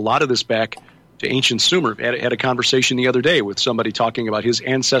trace a lot of this back to ancient Sumer. I had a conversation the other day with somebody talking about his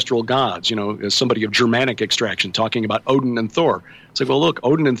ancestral gods, somebody of Germanic extraction talking about Odin and Thor. It's like, well, look,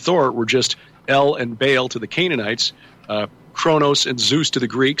 Odin and Thor were just El and Baal to the Canaanites, Kronos and Zeus to the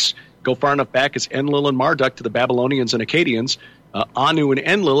Greeks. Go far enough back, it's Enlil and Marduk to the Babylonians and Akkadians. Anu and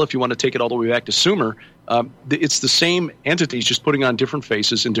Enlil, if you want to take it all the way back to Sumer, it's the same entities just putting on different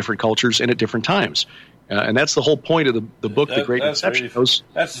faces in different cultures and at different times. And that's the whole point of the book, The Great Inception.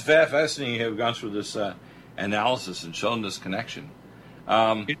 That's fascinating. You have gone through this analysis and shown this connection.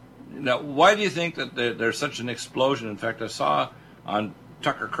 Now, why do you think that there's such an explosion? In fact, I saw on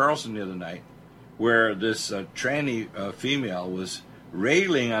Tucker Carlson the other night where this tranny female was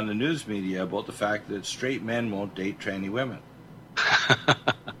railing on the news media about the fact that straight men won't date tranny women.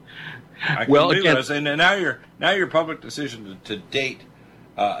 I can believe it. I say, now your public decision to date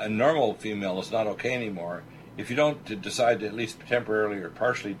a normal female is not okay anymore. If you don't decide to at least temporarily or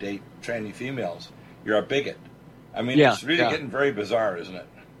partially date tranny females, you're a bigot. I mean, it's really getting very bizarre, isn't it?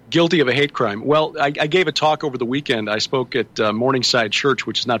 Guilty of a hate crime. Well, I gave a talk over the weekend. I spoke at Morningside Church,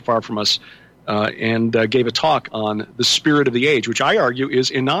 which is not far from us, and gave a talk on the spirit of the age, which I argue is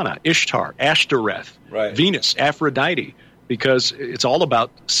Inanna, Ishtar, Ashtoreth, Venus, Aphrodite, because it's all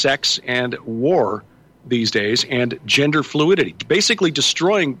about sex and war these days and gender fluidity, basically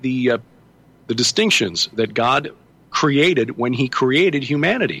destroying the distinctions that God created when he created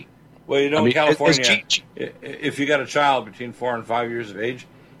humanity. Well, in California, if you got a child between 4 and 5 years of age,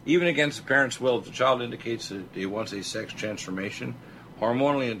 even against the parent's will, if the child indicates that he wants a sex transformation,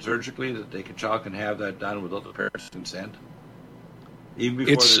 hormonally and surgically, that the child can have that done without the parent's consent, even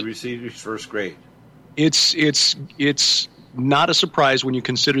before they receive first grade. It's not a surprise when you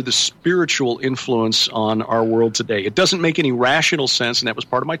consider the spiritual influence on our world today. It doesn't make any rational sense, and that was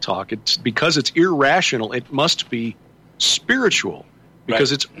part of my talk. It's because it's irrational, it must be spiritual,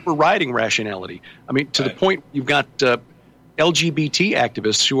 because it's overriding rationality. I mean, to the point you've got LGBT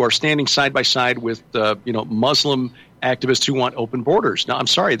activists who are standing side by side with Muslim activists who want open borders. Now, I'm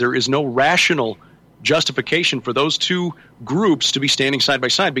sorry, there is no rational justification for those two groups to be standing side by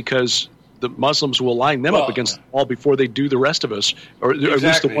side, because the Muslims will line them up against the wall before they do the rest of us, or at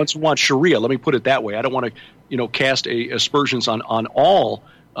least the ones who want Sharia. Let me put it that way. I don't want to, cast aspersions on all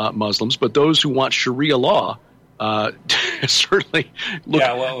Muslims, but those who want Sharia law certainly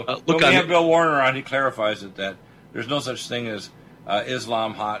look. When we have Bill Warner on, he clarifies it that there's no such thing as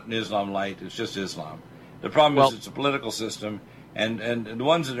Islam hot and Islam light. It's just Islam. The problem is it's a political system, and the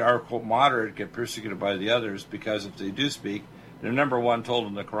ones that are quote moderate get persecuted by the others, because if they do speak, they're number one told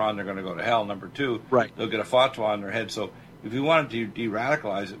in the Quran they're going to go to hell. Number two, they'll get a fatwa on their head. So if we wanted to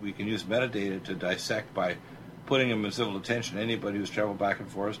de-radicalize it, we can use metadata to dissect by putting them in civil detention. Anybody who's traveled back and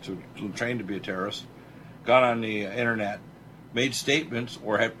forth to trained to be a terrorist, gone on the internet, made statements,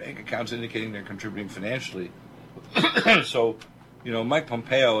 or have bank accounts indicating they're contributing financially. So, Mike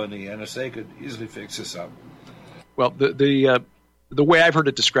Pompeo and the NSA could easily fix this up. Well, the way I've heard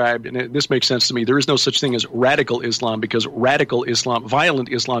it described, and this makes sense to me, there is no such thing as radical Islam, because radical Islam,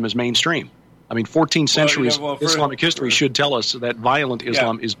 violent Islam, is mainstream. I mean, 14 centuries Islamic history should tell us that violent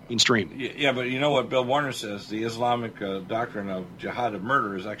Islam is mainstream. Yeah, but you know what Bill Warner says? The Islamic doctrine of jihad of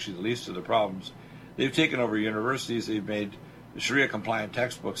murder is actually the least of the problems. They've taken over universities. They've made Sharia-compliant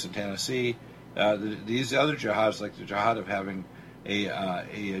textbooks in Tennessee. These other jihads, like the jihad of having a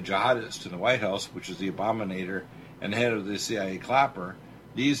jihadist in the White House, which is the abominator and head of the CIA clapper,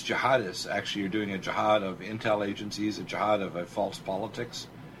 these jihadists actually are doing a jihad of intel agencies, a jihad of false politics,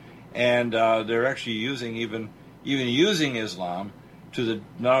 and they're actually using even using Islam to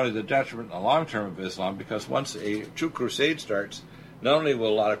not only the detriment in the long term of Islam, because once a true crusade starts, not only will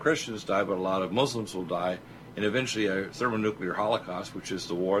a lot of Christians die, but a lot of Muslims will die, and eventually a thermonuclear holocaust, which is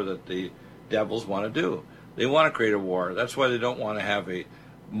the war that the devils want to do. They want to create a war. That's why they don't want to have a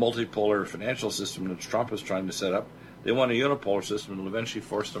multipolar financial system that Trump is trying to set up. They want a unipolar system that will eventually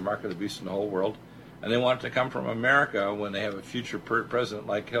force the mark of the beast in the whole world. And they want it to come from America when they have a future president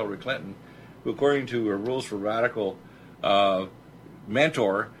like Hillary Clinton, who, according to her rules for radical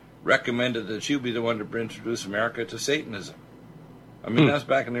mentor, recommended that she would be the one to introduce America to Satanism. I mean, that's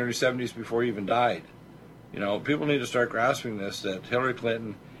back in the early 70s before he even died. People need to start grasping this, that Hillary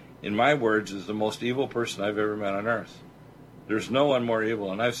Clinton, in my words, is the most evil person I've ever met on earth. There's no one more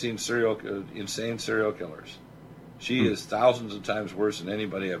evil, and I've seen insane serial killers. She is thousands of times worse than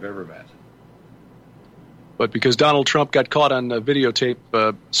anybody I've ever met. But because Donald Trump got caught on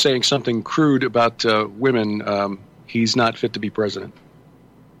videotape saying something crude about women, he's not fit to be president.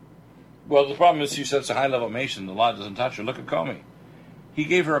 Well, the problem is she sets a high-level nation. The law doesn't touch her. Look at Comey. He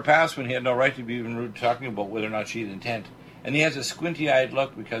gave her a pass when he had no right to be even rude talking about whether or not she had intent. And he has a squinty-eyed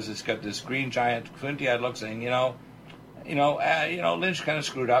look because it's got this green giant squinty-eyed look saying, Lynch kind of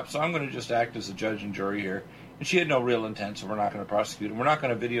screwed up, so I'm going to just act as a judge and jury here. And she had no real intent, so we're not going to prosecute her. We're not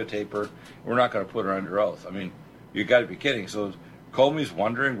going to videotape her. We're not going to put her under oath. I mean, you got to be kidding. So Comey's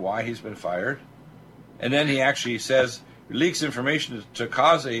wondering why he's been fired. And then he actually says, leaks information to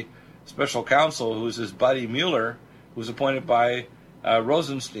cause a special counsel who's his buddy Mueller, who's appointed by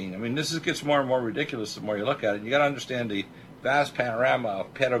Rosenstein. I mean, this gets more and more ridiculous the more you look at it. You got to understand the vast panorama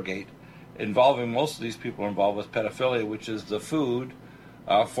of pedogate involving most of these people are involved with pedophilia, which is the food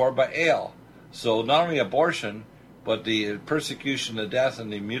for Baal. So not only abortion, but the persecution, the death,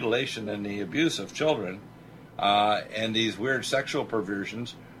 and the mutilation and the abuse of children, and these weird sexual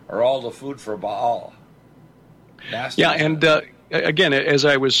perversions are all the food for Baal. Nasty. Yeah, and again, as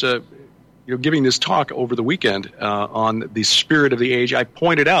I was giving this talk over the weekend on the spirit of the age, I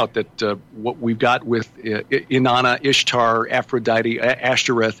pointed out that what we've got with Inanna, Ishtar, Aphrodite,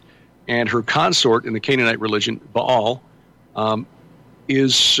 Ashtoreth, and her consort in the Canaanite religion, Baal,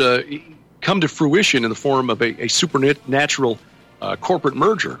 is come to fruition in the form of a supernatural corporate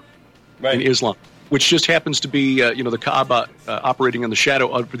merger in Islam, which just happens to be the Kaaba operating in the shadow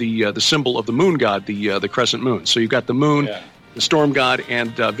of the symbol of the moon god, the crescent moon. So you've got the moon, the storm god,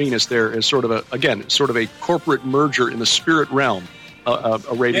 and Venus there as sort of a corporate merger in the spirit realm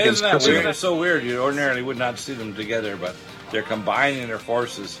arrayed against Christendom. Weird? It's so weird. You ordinarily would not see them together, but they're combining their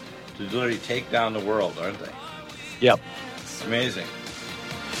forces to literally take down the world, aren't they? Yep. It's amazing.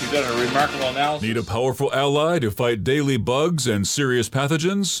 You've done a remarkable analysis. Need a powerful ally to fight daily bugs and serious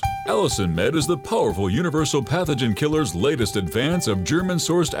pathogens? Allicin Med is the powerful universal pathogen killer's latest advance of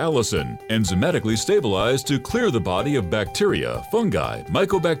German-sourced allicin, enzymatically stabilized to clear the body of bacteria, fungi,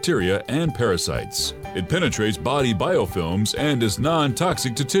 mycobacteria, and parasites. It penetrates body biofilms and is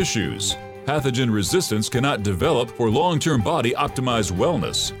non-toxic to tissues. Pathogen resistance cannot develop for long-term body-optimized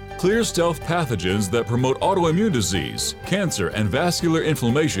wellness. Clear stealth pathogens that promote autoimmune disease, cancer and vascular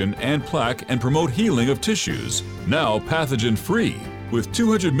inflammation and plaque and promote healing of tissues. Now pathogen-free. With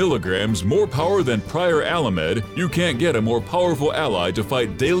 200 milligrams more power than prior Alamed, you can't get a more powerful ally to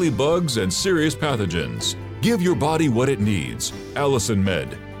fight daily bugs and serious pathogens. Give your body what it needs. Allicin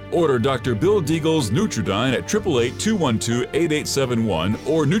Med. Order Dr. Bill Deagle's Nutridyne at 888-212-8871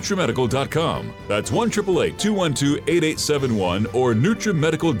 or NutriMedical.com. That's 1-888-212-8871 or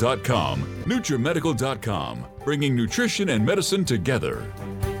NutriMedical.com. NutriMedical.com, bringing nutrition and medicine together.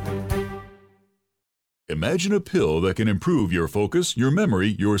 Imagine a pill that can improve your focus, your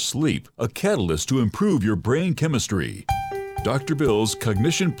memory, your sleep, a catalyst to improve your brain chemistry. Dr. Bill's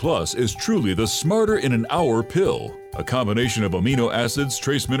Cognition Plus is truly the smarter in an hour pill. A combination of amino acids,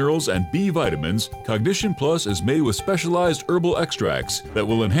 trace minerals, and B vitamins, Cognition Plus is made with specialized herbal extracts that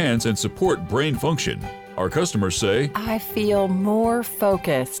will enhance and support brain function. Our customers say, I feel more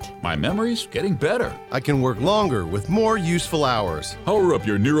focused. My memory's getting better. I can work longer with more useful hours. Power up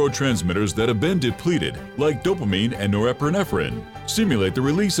your neurotransmitters that have been depleted, like dopamine and norepinephrine. Stimulate the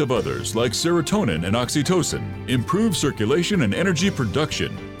release of others, like serotonin and oxytocin. Improve circulation and energy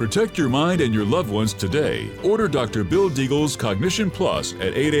production. Protect your mind and your loved ones today. Order Dr. Bill Deagle's Cognition Plus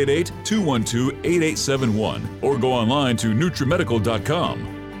at 888-212-8871 or go online to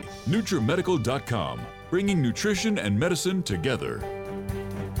NutriMedical.com. NutriMedical.com, bringing nutrition and medicine together.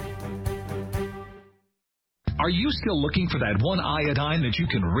 Are you still looking for that one iodine that you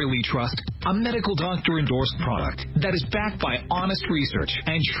can really trust? A medical doctor endorsed product that is backed by honest research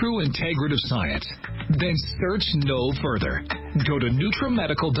and true integrative science. Then search no further. Go to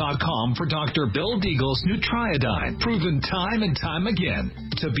NutriMedical.com for Dr. Bill Deagle's Nutriodine, proven time and time again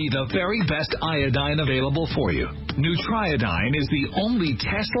to be the very best iodine available for you. Nutriodine is the only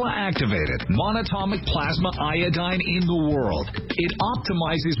Tesla-activated monatomic plasma iodine in the world. It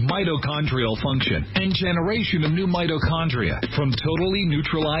optimizes mitochondrial function and generation of new mitochondria, from totally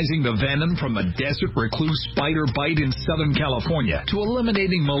neutralizing the venom from a desert recluse spider bite in Southern California to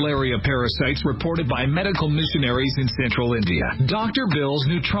eliminating malaria parasites reported by medical missionaries in Central India. Dr. Bill's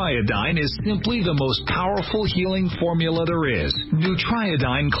Nutriodine is simply the most powerful healing formula there is.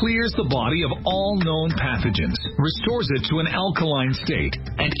 Nutriodine clears the body of all known pathogens, restores it to an alkaline state,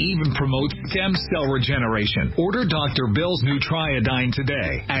 and even promotes stem cell regeneration. Order Dr. Bill's Nutriodine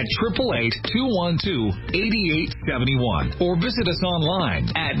today at 888-212-8871 or visit us online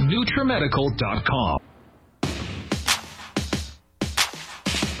at NutriMedical.com.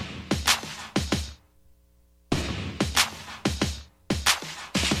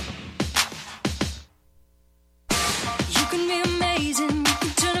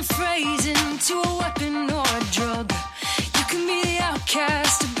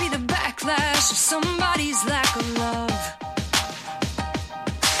 Somebody's lack of love,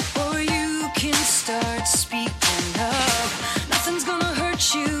 or you can start speaking up. Nothing's gonna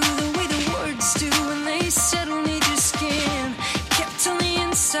hurt you the way the words do when they settle near your skin. Kept on the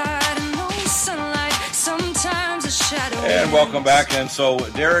inside and no sunlight, sometimes a shadow. And welcome back. And so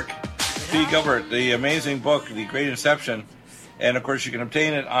Derek P. Gilbert, the amazing book, The Great Inception, and of course you can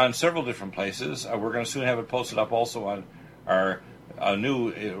obtain it on several different places. We're going to soon have it posted up also on our a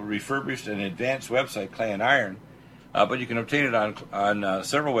new refurbished and advanced website, Clay and Iron. but you can obtain it on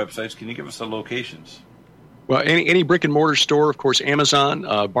several websites. Can you give us the locations? Well, any brick and mortar store, of course, Amazon,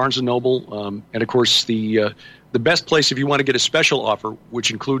 Barnes and Noble, and of course the best place if you want to get a special offer,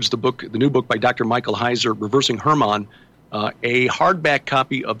 which includes the new book by Dr. Michael Heiser, Reversing Hermon, a hardback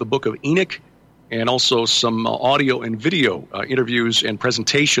copy of the Book of Enoch, and also some audio and video interviews and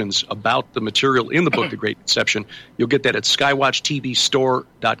presentations about the material in the book, The Great Inception. You'll get that at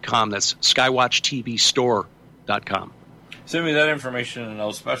skywatchtvstore.com. That's skywatchtvstore.com. Send me that information and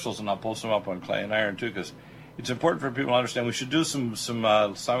those specials, and I'll post them up on Clay and Iron, too, because it's important for people to understand. We should do some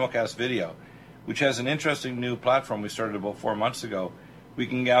simulcast video, which has an interesting new platform we started about 4 months ago. We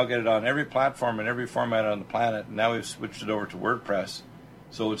can now get it on every platform and every format on the planet, and now we've switched it over to WordPress.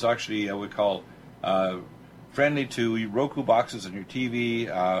 So it's actually we call friendly to Roku boxes on your TV,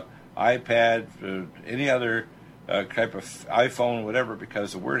 iPad, any other type of iPhone, whatever,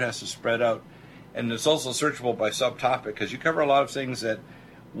 because the word has to spread out. And it's also searchable by subtopic, because you cover a lot of things that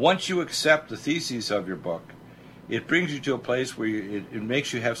once you accept the theses of your book, it brings you to a place where it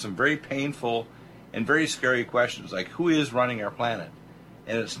makes you have some very painful and very scary questions, like who is running our planet?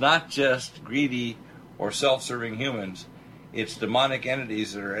 And it's not just greedy or self-serving humans. It's demonic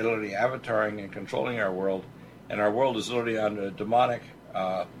entities that are literally avataring and controlling our world, and our world is literally under a demonic,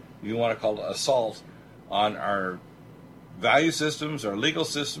 you want to call it assault, on our value systems, our legal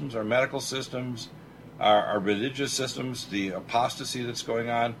systems, our medical systems, our religious systems, the apostasy that's going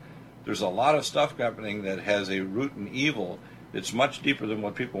on. There's a lot of stuff happening that has a root in evil that's much deeper than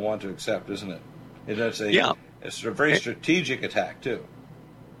what people want to accept, isn't it? It's a very strategic attack, too.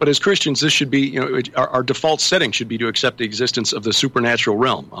 But as Christians, this should be, our default setting should be to accept the existence of the supernatural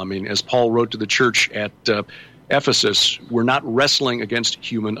realm. I mean, as Paul wrote to the church at Ephesus, we're not wrestling against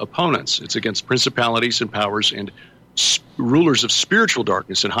human opponents. It's against principalities and powers and rulers of spiritual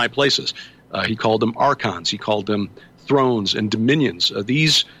darkness in high places. He called them archons. He called them thrones and dominions.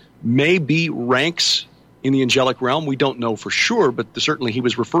 These may be ranks in the angelic realm. We don't know for sure, but certainly he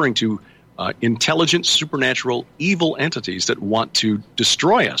was referring to intelligent, supernatural, evil entities that want to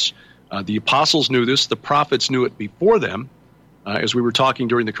destroy us. The apostles knew this. The prophets knew it before them. As we were talking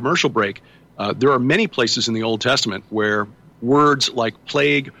during the commercial break, there are many places in the Old Testament where words like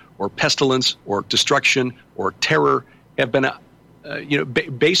plague or pestilence or destruction or terror have been,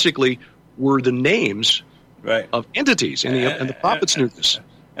 basically were the names of entities, and the prophets knew this.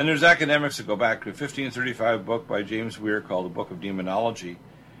 And there's academics that go back to a 1535 book by James Weir called The Book of Demonology.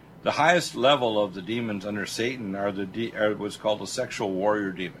 The highest level of the demons under Satan are what's called the sexual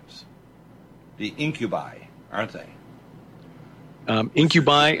warrior demons, the Incubi, aren't they?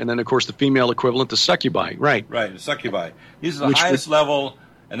 Incubi, and then, of course, the female equivalent, the Succubi, right. Right, the Succubi. These are the highest level,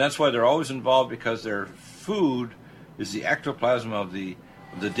 and that's why they're always involved, because their food is the ectoplasm of the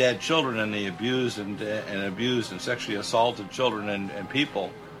dead children and the abused and sexually assaulted children and people.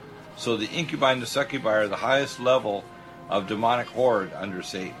 So the Incubi and the Succubi are the highest level of demonic horde under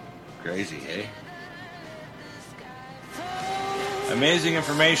Satan. Crazy, eh? Amazing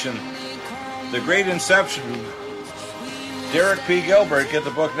information. The Great Inception. Derek P. Gilbert, get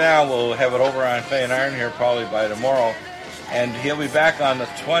the book now. We'll have it over on Clay and Iron here probably by tomorrow. And he'll be back on the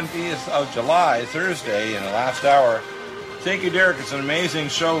 20th of July, Thursday, in the last hour. Thank you, Derek. It's an amazing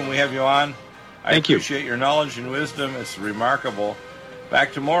show when we have you on. I appreciate your knowledge and wisdom. It's remarkable.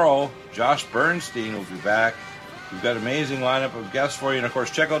 Back tomorrow, Josh Bernstein will be back. We've got an amazing lineup of guests for you. And, of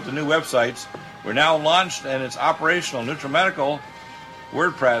course, check out the new websites. We're now launched, and it's operational. NutriMedical,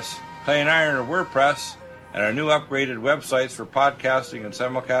 WordPress, Clay and Iron or WordPress, and our new upgraded websites for podcasting and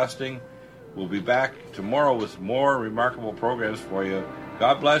simulcasting. We'll be back tomorrow with more remarkable programs for you.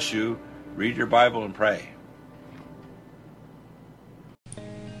 God bless you. Read your Bible and pray.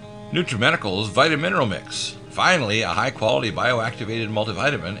 NutriMedical's Vitamineral Mix. Finally, a high-quality bioactivated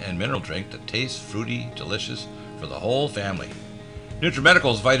multivitamin and mineral drink that tastes fruity, delicious for the whole family.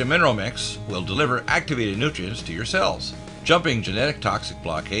 NutriMedical's Vitamineral Mix will deliver activated nutrients to your cells, jumping genetic toxic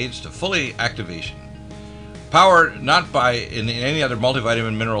blockades to fully activation. Powered not by in any other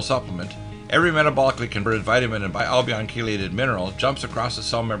multivitamin mineral supplement, every metabolically converted vitamin and bialbion chelated mineral jumps across the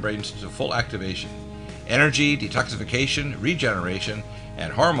cell membranes to full activation. Energy, detoxification, regeneration,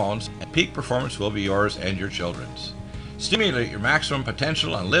 and hormones, and peak performance will be yours and your children's. Stimulate your maximum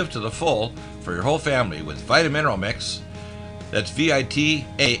potential and live to the full for your whole family with Vitamineral Mix. That's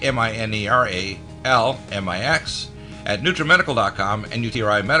VITAMINERAL-MIX at NutriMedical.com and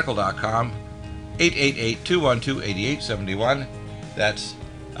NutriMedical.com, 888-212-8871. That's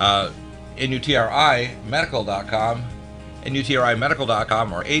NutriMedical.com and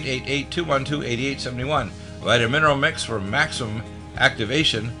NutriMedical.com, or 888-212-8871. Vitamineral Mix for maximum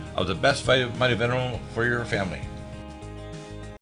activation of the best vitamin for your family.